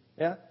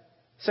 Yeah?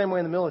 Same way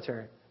in the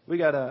military. We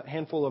got a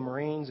handful of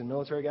Marines and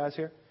military guys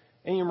here.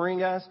 Any of you Marine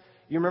guys,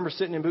 you remember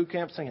sitting in boot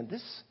camp saying,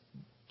 this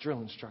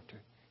drill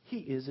instructor, he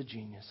is a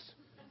genius.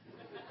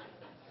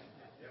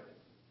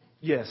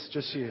 Yes,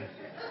 just you.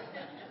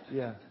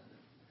 Yeah.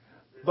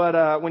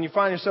 But when you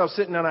find yourself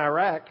sitting in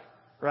Iraq,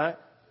 right,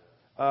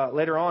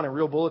 later on and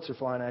real bullets are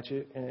flying at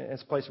you, and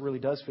it's a place that really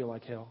does feel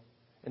like hell,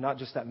 and not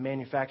just that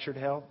manufactured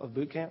hell of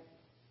boot camp,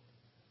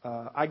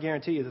 I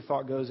guarantee you the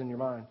thought goes in your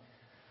mind,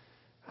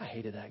 I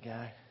hated that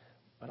guy,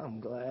 but I'm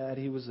glad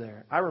he was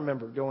there. I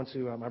remember going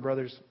to my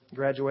brother's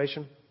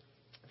graduation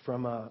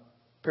from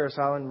Parris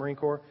Island Marine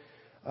Corps.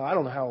 I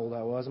don't know how old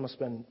I was. I must have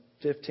been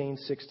 15,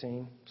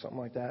 16, something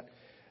like that.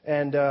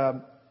 And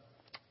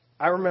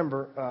I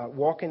remember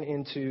walking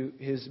into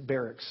his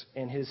barracks,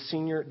 and his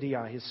senior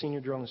DI, his senior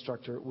drill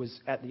instructor, was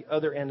at the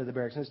other end of the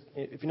barracks. And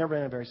if you've never been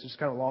in a barracks, it's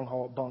kind of long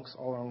hall bunks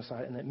all along the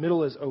side, and the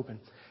middle is open.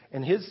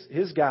 And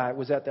his guy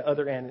was at the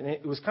other end, and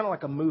it was kind of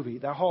like a movie.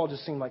 That hall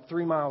just seemed like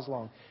 3 miles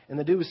long, and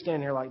the dude was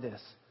standing here like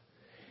this.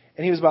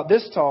 And he was about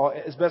this tall,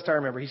 as best I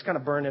remember. He's kind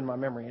of burned in my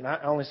memory, and I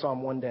only saw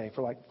him one day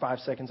for like 5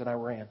 seconds, and I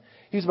ran.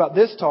 He was about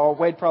this tall,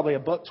 weighed probably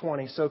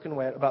 $120, soaking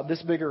wet, about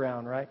this big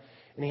around, right?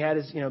 And he had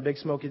his, big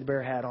Smokey the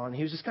Bear hat on.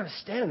 He was just kind of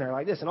standing there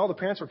like this. And all the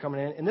parents were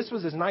coming in. And this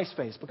was his nice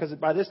face, because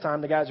by this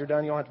time the guys are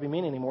done. You don't have to be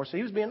mean anymore. So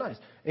he was being nice.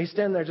 And he's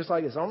standing there just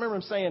like this. I don't remember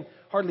him saying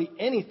hardly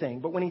anything.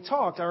 But when he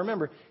talked, I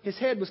remember his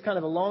head was kind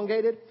of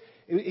elongated.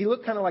 He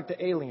looked kind of like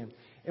the alien.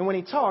 And when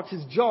he talked,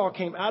 his jaw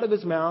came out of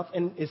his mouth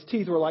and his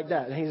teeth were like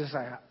that. And he's just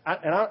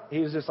like, he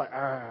was just like,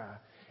 ah.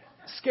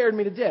 Scared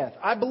me to death.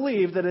 I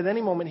believed that at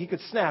any moment he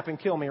could snap and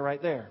kill me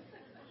right there.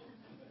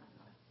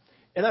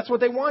 And that's what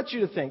they want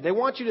you to think. They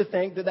want you to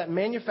think that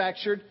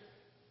manufactured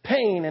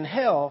pain and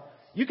hell,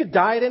 you could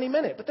die at any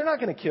minute, but they're not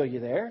going to kill you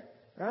there,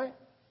 right?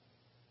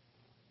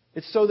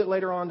 It's so that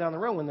later on down the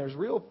road, when there's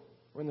real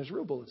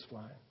bullets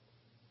flying,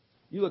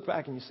 you look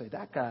back and you say,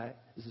 that guy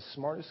is the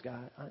smartest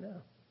guy I know.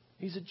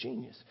 He's a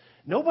genius.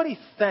 Nobody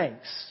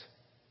thanks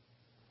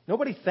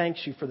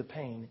you for the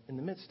pain in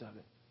the midst of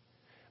it.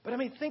 But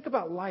think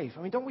about life.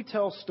 Don't we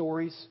tell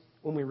stories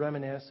when we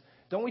reminisce?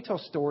 Don't we tell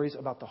stories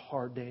about the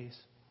hard days?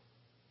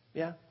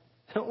 Yeah?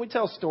 Don't we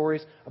tell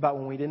stories about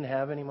when we didn't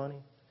have any money?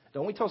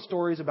 Don't we tell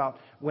stories about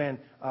when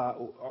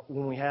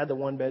we had the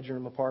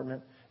one-bedroom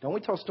apartment? Don't we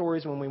tell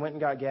stories when we went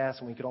and got gas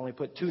and we could only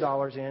put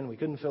 $2 in, we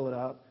couldn't fill it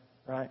up,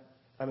 right?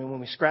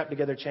 When we scrapped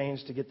together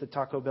change to get the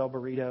Taco Bell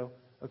burrito,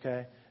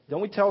 okay?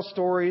 Don't we tell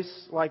stories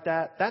like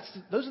that?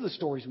 Those are the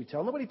stories we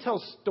tell. Nobody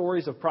tells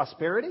stories of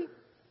prosperity.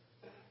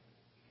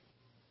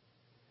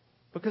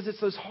 Because it's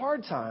those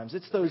hard times,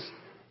 it's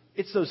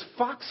those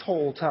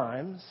foxhole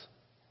times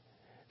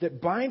that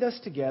bind us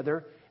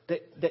together,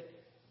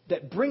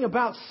 that bring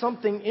about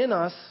something in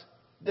us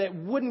that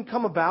wouldn't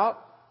come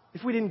about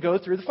if we didn't go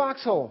through the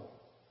foxhole.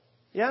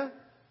 Yeah?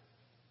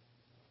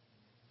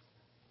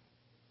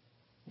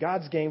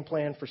 God's game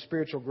plan for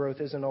spiritual growth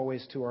isn't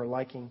always to our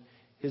liking.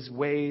 His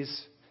ways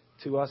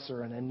to us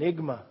are an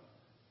enigma.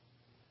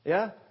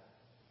 Yeah?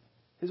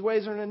 His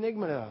ways are an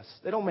enigma to us.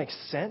 They don't make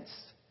sense.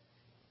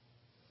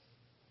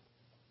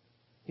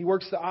 He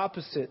works the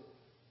opposite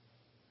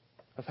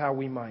of how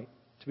we might.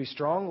 To be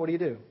strong, what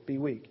do? Be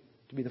weak.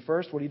 To be the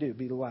first, what do?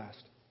 Be the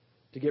last.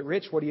 To get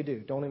rich, what do?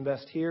 Don't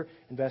invest here.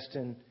 Invest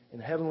in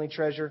heavenly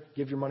treasure.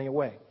 Give your money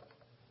away.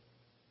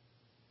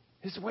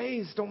 His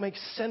ways don't make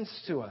sense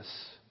to us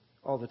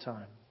all the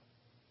time.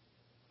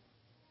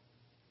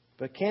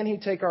 But can He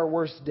take our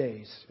worst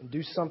days and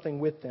do something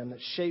with them that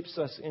shapes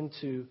us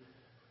into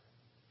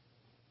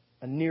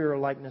a nearer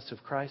likeness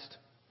of Christ?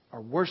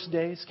 Our worst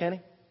days, can He?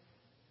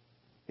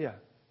 Yeah.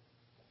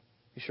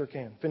 He sure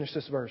can. Finish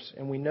this verse.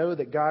 And we know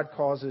that God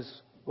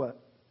causes what?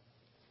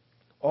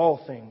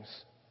 All things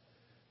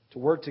to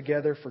work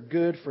together for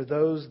good for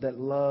those that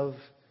love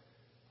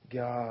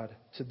God.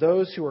 To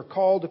those who are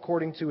called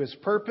according to His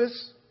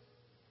purpose,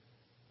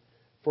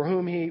 for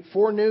whom He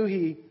foreknew,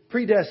 He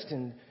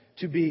predestined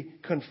to be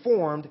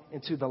conformed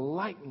into the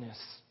likeness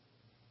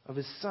of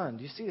His Son.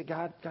 Do you see that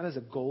God has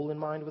a goal in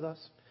mind with us?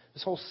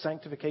 This whole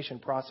sanctification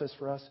process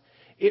for us,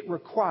 it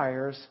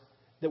requires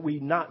that we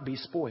not be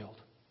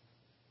spoiled.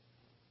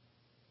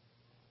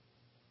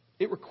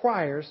 It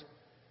requires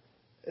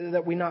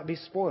that we not be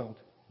spoiled.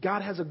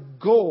 God has a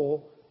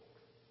goal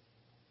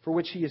for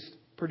which He is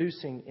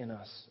producing in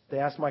us. They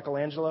asked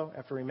Michelangelo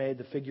after he made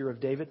the figure of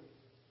David.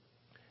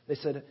 They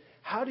said,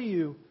 how do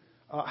you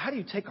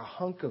take a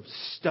hunk of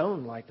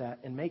stone like that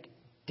and make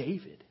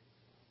David?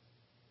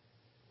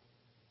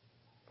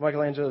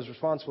 Michelangelo's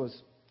response was,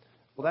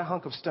 well, that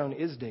hunk of stone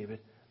is David.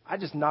 I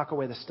just knock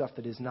away the stuff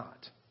that is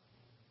not.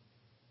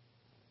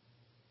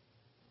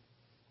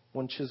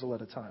 One chisel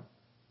at a time.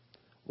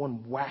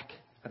 One whack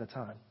at a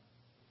time.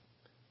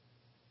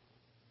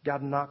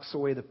 God knocks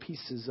away the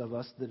pieces of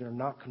us that are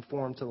not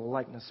conformed to the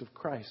likeness of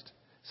Christ.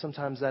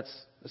 Sometimes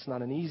that's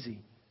not an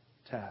easy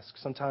task.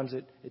 Sometimes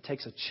it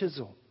takes a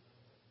chisel.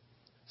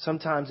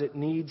 Sometimes it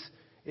needs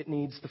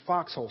the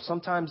foxhole.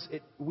 Sometimes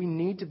we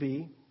need to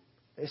be,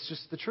 it's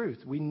just the truth,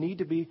 we need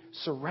to be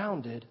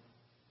surrounded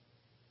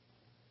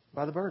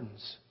by the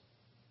burdens.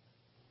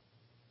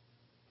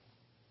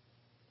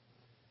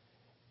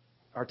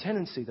 Our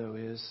tendency, though,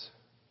 is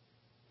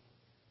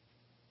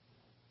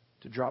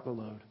to drop the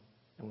load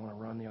and want to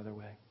run the other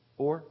way.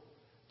 Or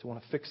to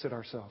want to fix it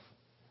ourselves.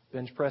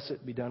 Bench press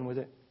it, be done with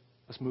it.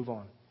 Let's move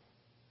on.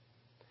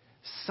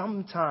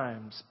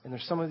 Sometimes, and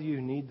there's some of you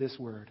who need this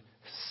word,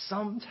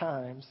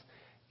 sometimes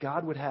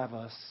God would have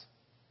us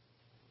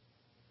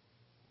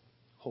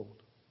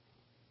hold.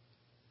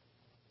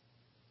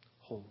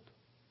 Hold.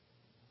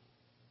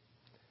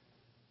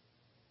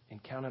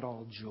 And count it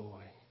all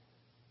joy.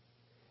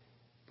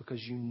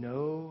 Because you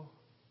know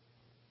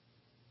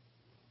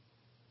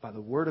by the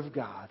Word of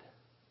God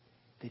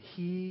that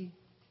He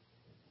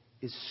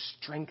is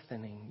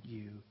strengthening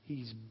you.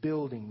 He's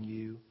building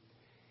you.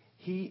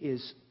 He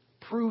is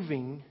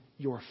proving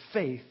your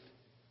faith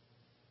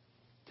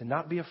to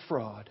not be a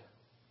fraud.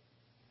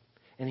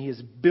 And He is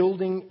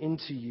building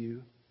into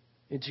you,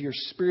 into your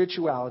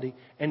spirituality,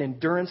 an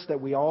endurance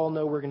that we all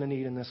know we're going to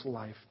need in this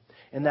life.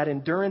 And that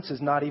endurance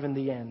is not even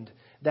the end.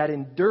 That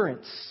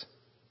endurance,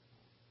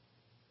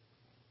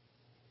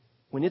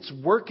 when its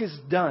work is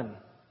done,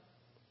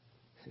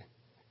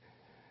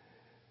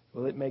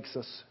 well, it makes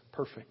us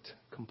perfect,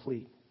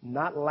 complete,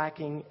 not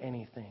lacking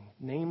anything.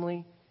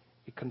 Namely,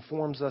 it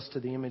conforms us to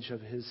the image of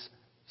His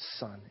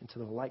Son, into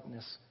the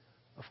likeness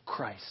of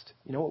Christ.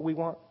 You know what we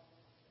want?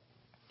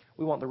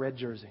 We want the red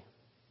jersey.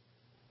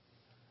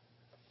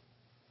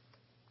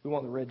 We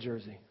want the red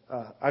jersey.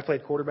 I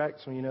played quarterback,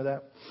 so you know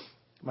that.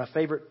 My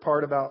favorite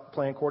part about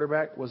playing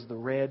quarterback was the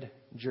red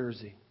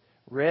jersey.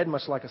 Red,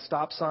 much like a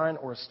stop sign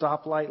or a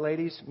stoplight,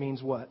 ladies,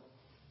 means what?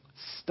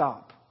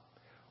 Stop.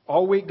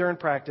 All week during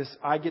practice,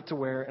 I get to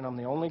wear, and I'm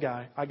the only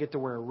guy, I get to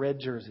wear a red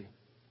jersey.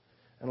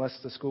 Unless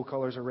the school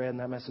colors are red and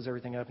that messes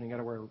everything up and you got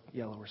to wear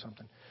yellow or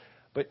something.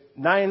 But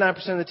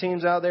 99% of the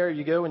teams out there,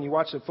 you go and you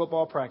watch the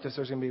football practice,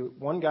 there's going to be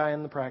one guy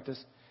in the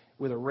practice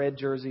with a red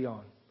jersey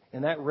on.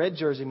 And that red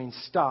jersey means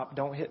stop,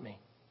 don't hit me.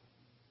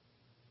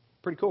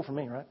 Pretty cool for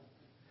me, right?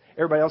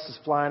 Everybody else is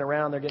flying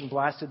around. They're getting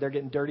blasted. They're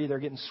getting dirty. They're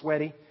getting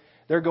sweaty.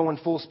 They're going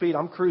full speed.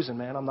 I'm cruising,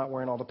 man. I'm not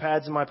wearing all the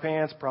pads in my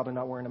pants. Probably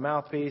not wearing a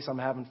mouthpiece. I'm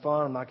having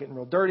fun. I'm not getting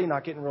real dirty.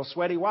 Not getting real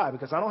sweaty. Why?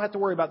 Because I don't have to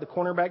worry about the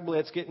cornerback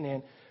blitz getting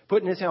in,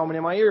 putting his helmet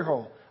in my ear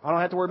hole. I don't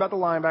have to worry about the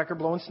linebacker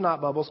blowing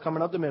snot bubbles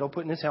coming up the middle,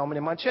 putting his helmet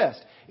in my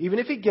chest. Even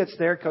if he gets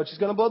there, coach is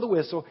going to blow the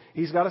whistle.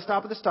 He's got to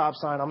stop at the stop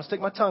sign. I'm going to stick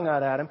my tongue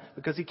out at him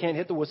because he can't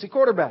hit the wussy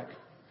quarterback.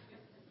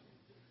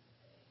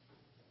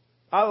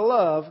 I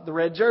love the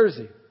red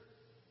jersey.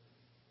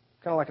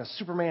 Kind of like a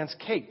Superman's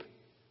cape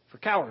for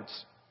cowards.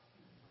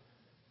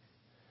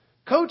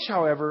 Coach,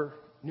 however,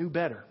 knew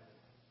better.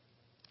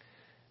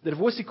 That if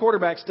wussy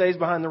quarterback stays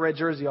behind the red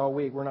jersey all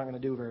week, we're not going to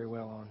do very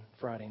well on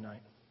Friday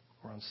night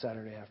or on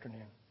Saturday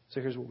afternoon.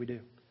 So here's what we do.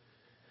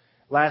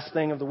 Last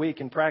thing of the week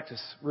in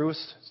practice.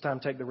 Ruis, it's time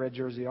to take the red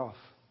jersey off.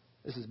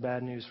 This is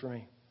bad news for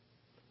me.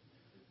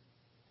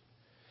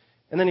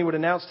 And then he would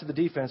announce to the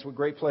defense, with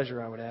great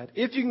pleasure I would add,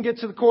 if you can get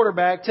to the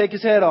quarterback, take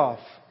his head off.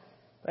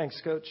 Thanks,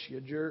 coach,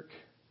 you jerk.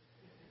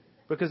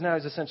 Because now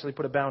he's essentially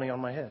put a bounty on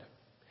my head.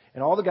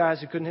 And all the guys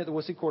who couldn't hit the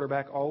wussy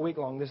quarterback all week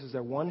long, this is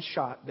their one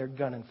shot. They're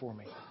gunning for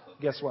me.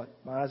 Guess what?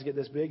 My eyes get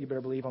this big. You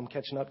better believe I'm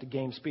catching up to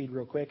game speed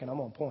real quick, and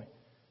I'm on point.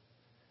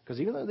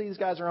 Because even though these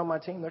guys are on my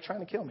team, they're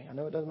trying to kill me. I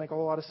know it doesn't make a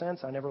whole lot of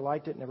sense. I never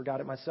liked it, never got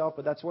it myself,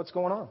 but that's what's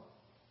going on.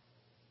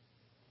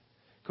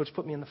 Coach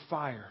put me in the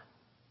fire.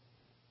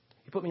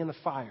 He put me in the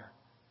fire.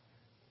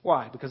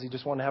 Why? Because he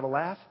just wanted to have a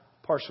laugh?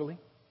 Partially.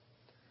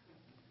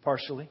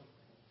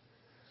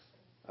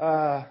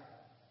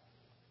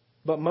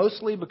 But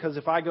mostly because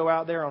if I go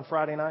out there on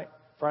Friday night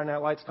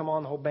lights come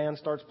on, the whole band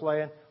starts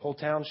playing, whole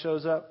town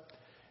shows up,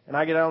 and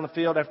I get out on the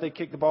field after they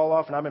kick the ball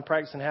off and I've been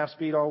practicing half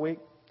speed all week,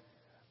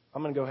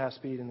 I'm going to go half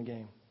speed in the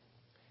game.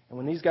 And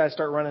when these guys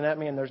start running at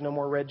me and there's no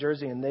more red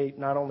jersey and they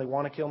not only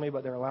want to kill me,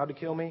 but they're allowed to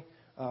kill me,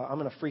 I'm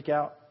going to freak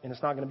out, and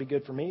it's not going to be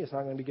good for me. It's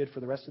not going to be good for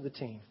the rest of the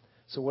team.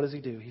 So what does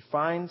he do? He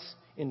finds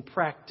in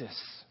practice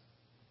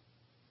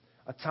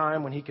a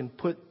time when he can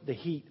put the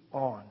heat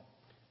on.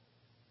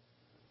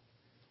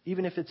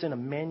 Even if it's in a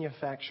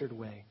manufactured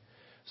way,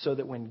 so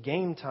that when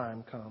game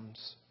time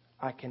comes,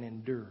 I can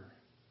endure.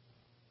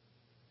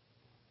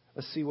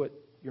 Let's see what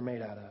you're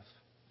made out of.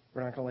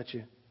 We're not going to let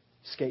you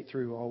skate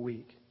through all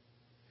week.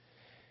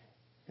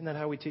 Isn't that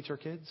how we teach our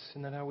kids?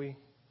 Isn't that how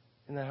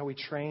we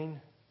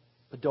train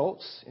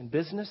adults in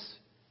business?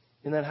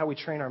 Isn't that how we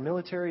train our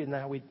military? Isn't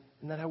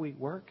that how we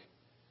work?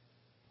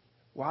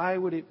 Why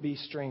would it be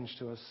strange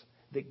to us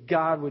that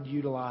God would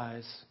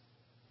utilize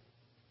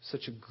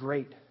Such a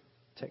great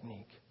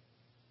technique.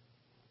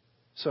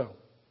 So,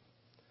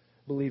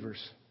 believers,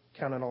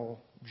 count it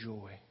all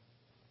joy.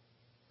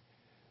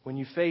 When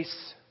you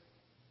face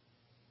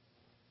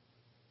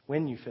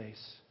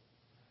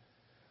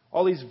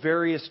all these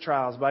various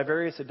trials, by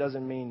various it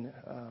doesn't mean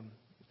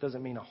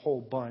a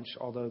whole bunch,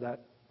 although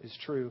that is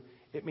true.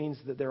 It means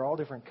that they're all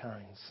different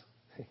kinds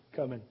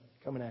coming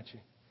at you.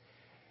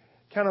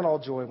 Count it all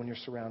joy when you're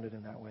surrounded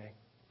in that way,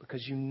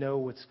 because you know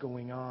what's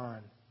going on,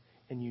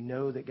 and you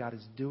know that God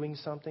is doing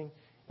something.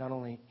 Not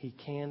only He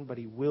can, but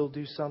He will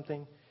do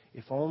something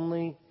if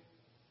only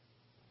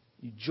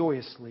you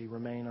joyously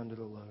remain under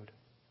the load.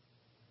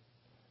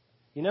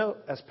 You know,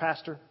 as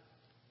pastor,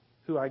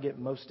 who I get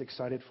most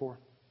excited for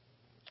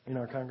in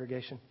our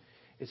congregation,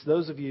 it's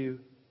those of you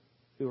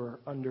who are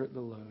under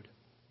the load.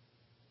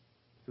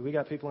 We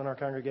got people in our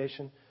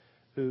congregation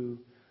who,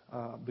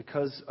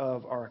 because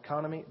of our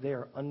economy, they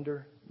are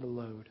under the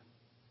load.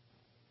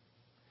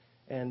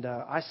 And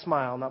I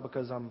smile not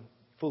because I'm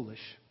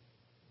foolish.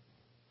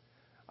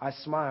 I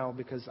smile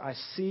because I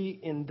see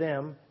in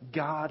them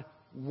God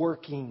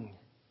working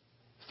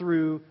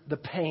through the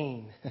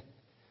pain.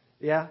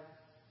 Yeah?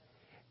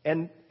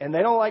 And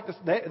they don't like this.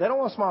 They don't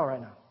want to smile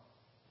right now.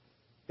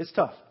 It's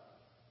tough.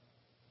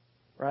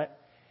 Right?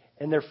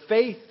 And their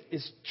faith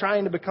is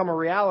trying to become a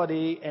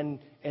reality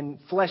and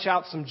flesh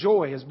out some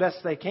joy as best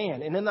they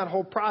can. And in that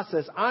whole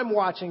process, I'm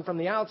watching from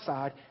the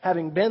outside,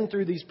 having been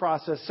through these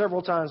processes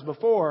several times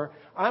before,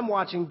 I'm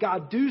watching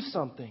God do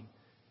something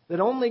that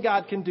only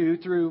God can do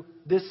through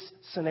this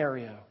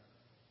scenario.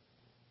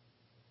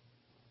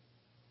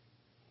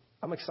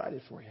 I'm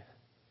excited for you.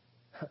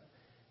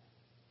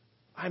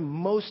 I'm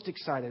most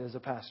excited as a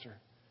pastor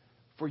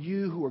for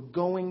you who are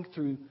going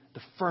through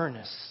the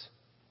furnace,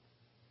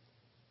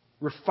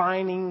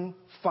 refining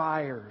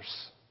fires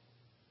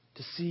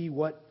to see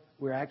what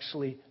we're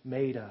actually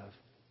made of.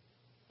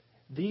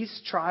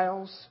 These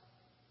trials,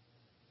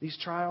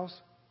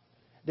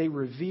 they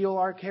reveal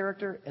our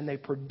character and they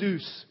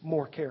produce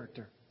more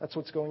character. That's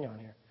what's going on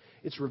here.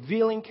 It's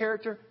revealing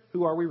character.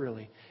 Who are we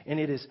really? And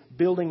it is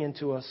building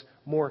into us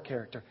more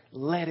character.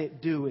 Let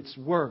it do its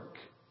work.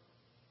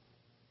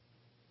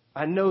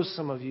 I know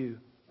some of you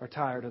are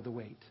tired of the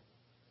weight.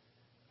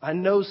 I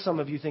know some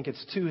of you think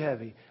it's too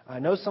heavy. I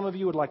know some of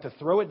you would like to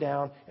throw it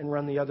down and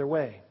run the other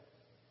way.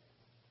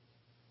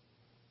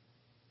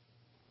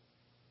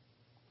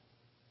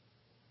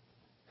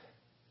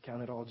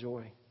 Count it all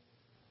joy.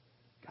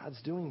 God's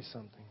doing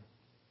something.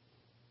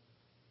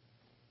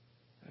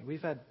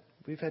 We've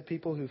had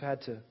people who've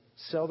had to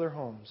sell their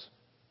homes,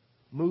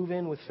 move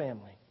in with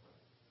family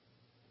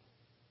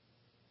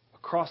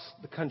across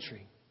the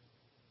country.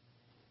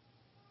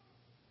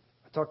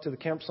 I talked to the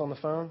Kemps on the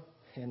phone,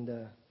 and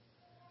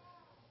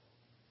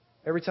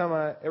every time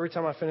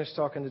I finish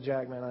talking to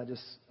Jack, man,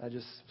 I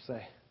just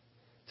say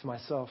to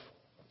myself,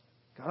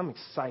 God, I'm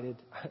excited.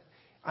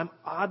 I'm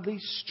oddly,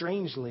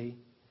 strangely,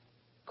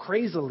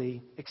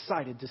 crazily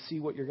excited to see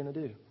what you're going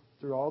to do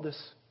through all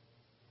this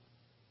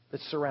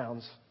that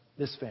surrounds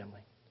this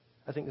family.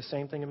 I think the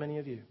same thing of many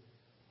of you.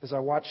 As I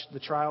watch the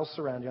trials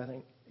surround you, I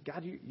think,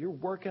 God, you're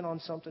working on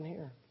something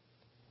here.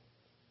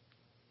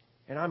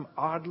 And I'm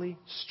oddly,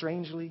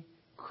 strangely,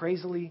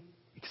 crazily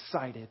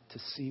excited to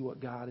see what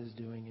God is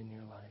doing in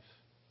your life.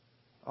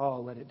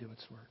 Oh, let it do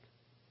its work.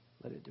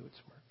 Let it do its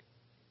work.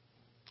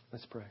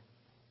 Let's pray.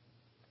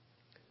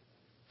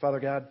 Father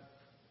God,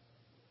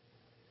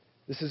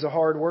 this is a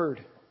hard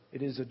word.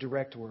 It is a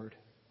direct word.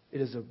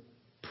 It is a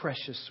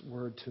precious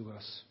word to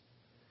us.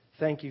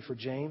 Thank you for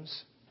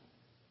James.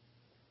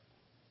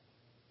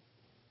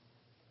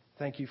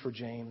 Thank you for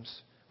James.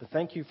 But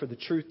thank you for the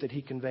truth that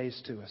he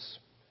conveys to us.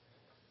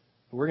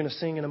 We're going to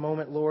sing in a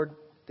moment, Lord,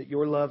 that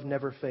your love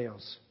never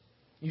fails.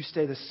 You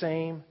stay the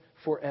same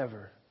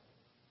forever.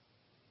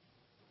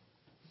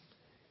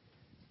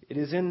 It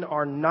is in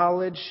our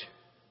knowledge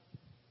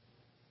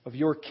of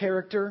your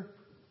character,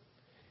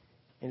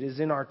 it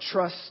is in our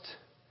trust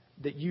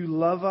that you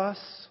love us,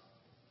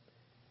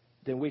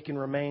 that we can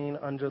remain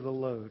under the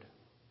load.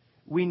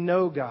 We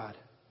know, God,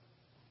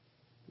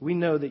 we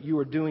know that you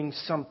are doing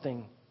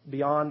something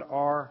beyond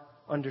our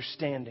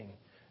understanding.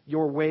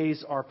 Your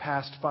ways are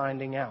past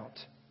finding out.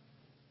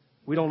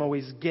 We don't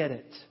always get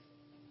it.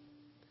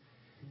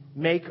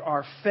 Make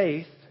our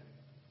faith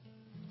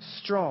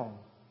strong.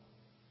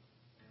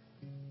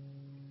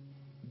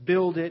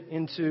 Build it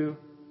into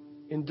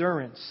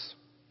endurance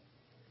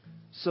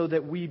so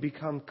that we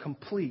become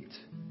complete,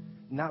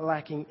 not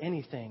lacking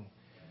anything.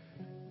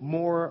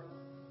 More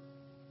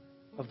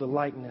of the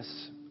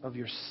likeness of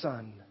your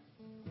Son.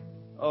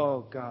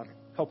 Oh, God,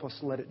 help us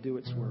let it do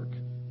its work.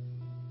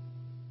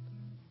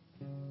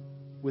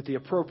 With the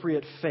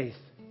appropriate faith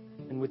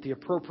and with the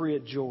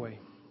appropriate joy.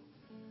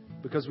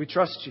 Because we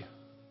trust you.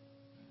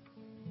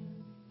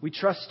 We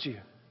trust you.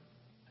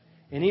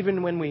 And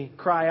even when we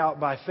cry out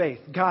by faith,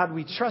 God,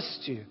 we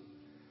trust you.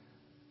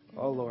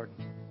 Oh, Lord,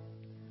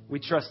 we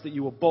trust that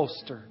you will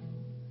bolster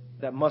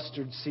that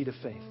mustard seed of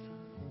faith.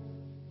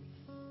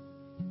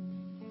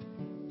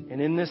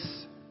 And in this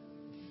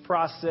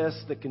process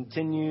that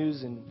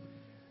continues and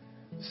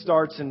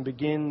starts and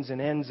begins and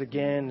ends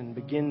again and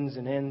begins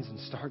and ends and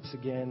starts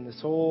again.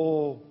 This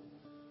whole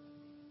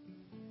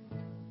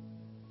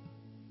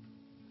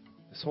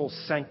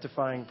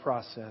sanctifying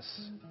process.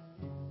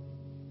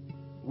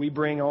 We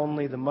bring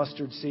only the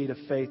mustard seed of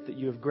faith that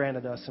you have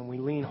granted us, and we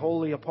lean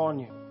wholly upon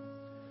you.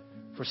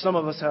 For some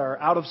of us are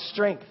out of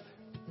strength.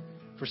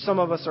 For some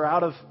of us are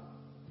out of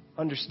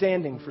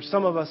understanding. For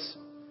some of us,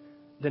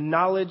 the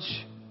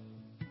knowledge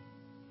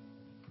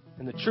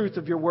and the truth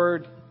of your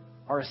word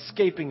are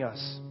escaping us,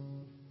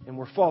 and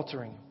we're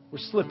faltering. We're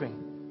slipping.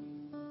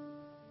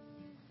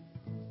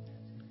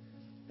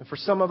 And for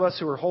some of us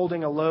who are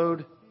holding a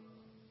load,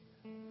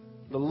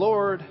 the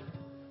Lord,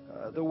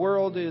 the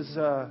world is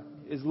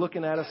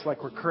looking at us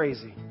like we're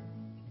crazy.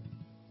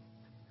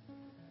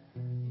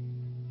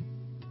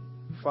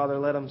 Father,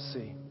 let them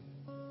see.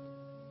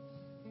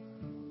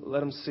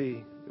 Let them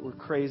see that we're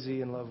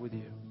crazy in love with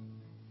you.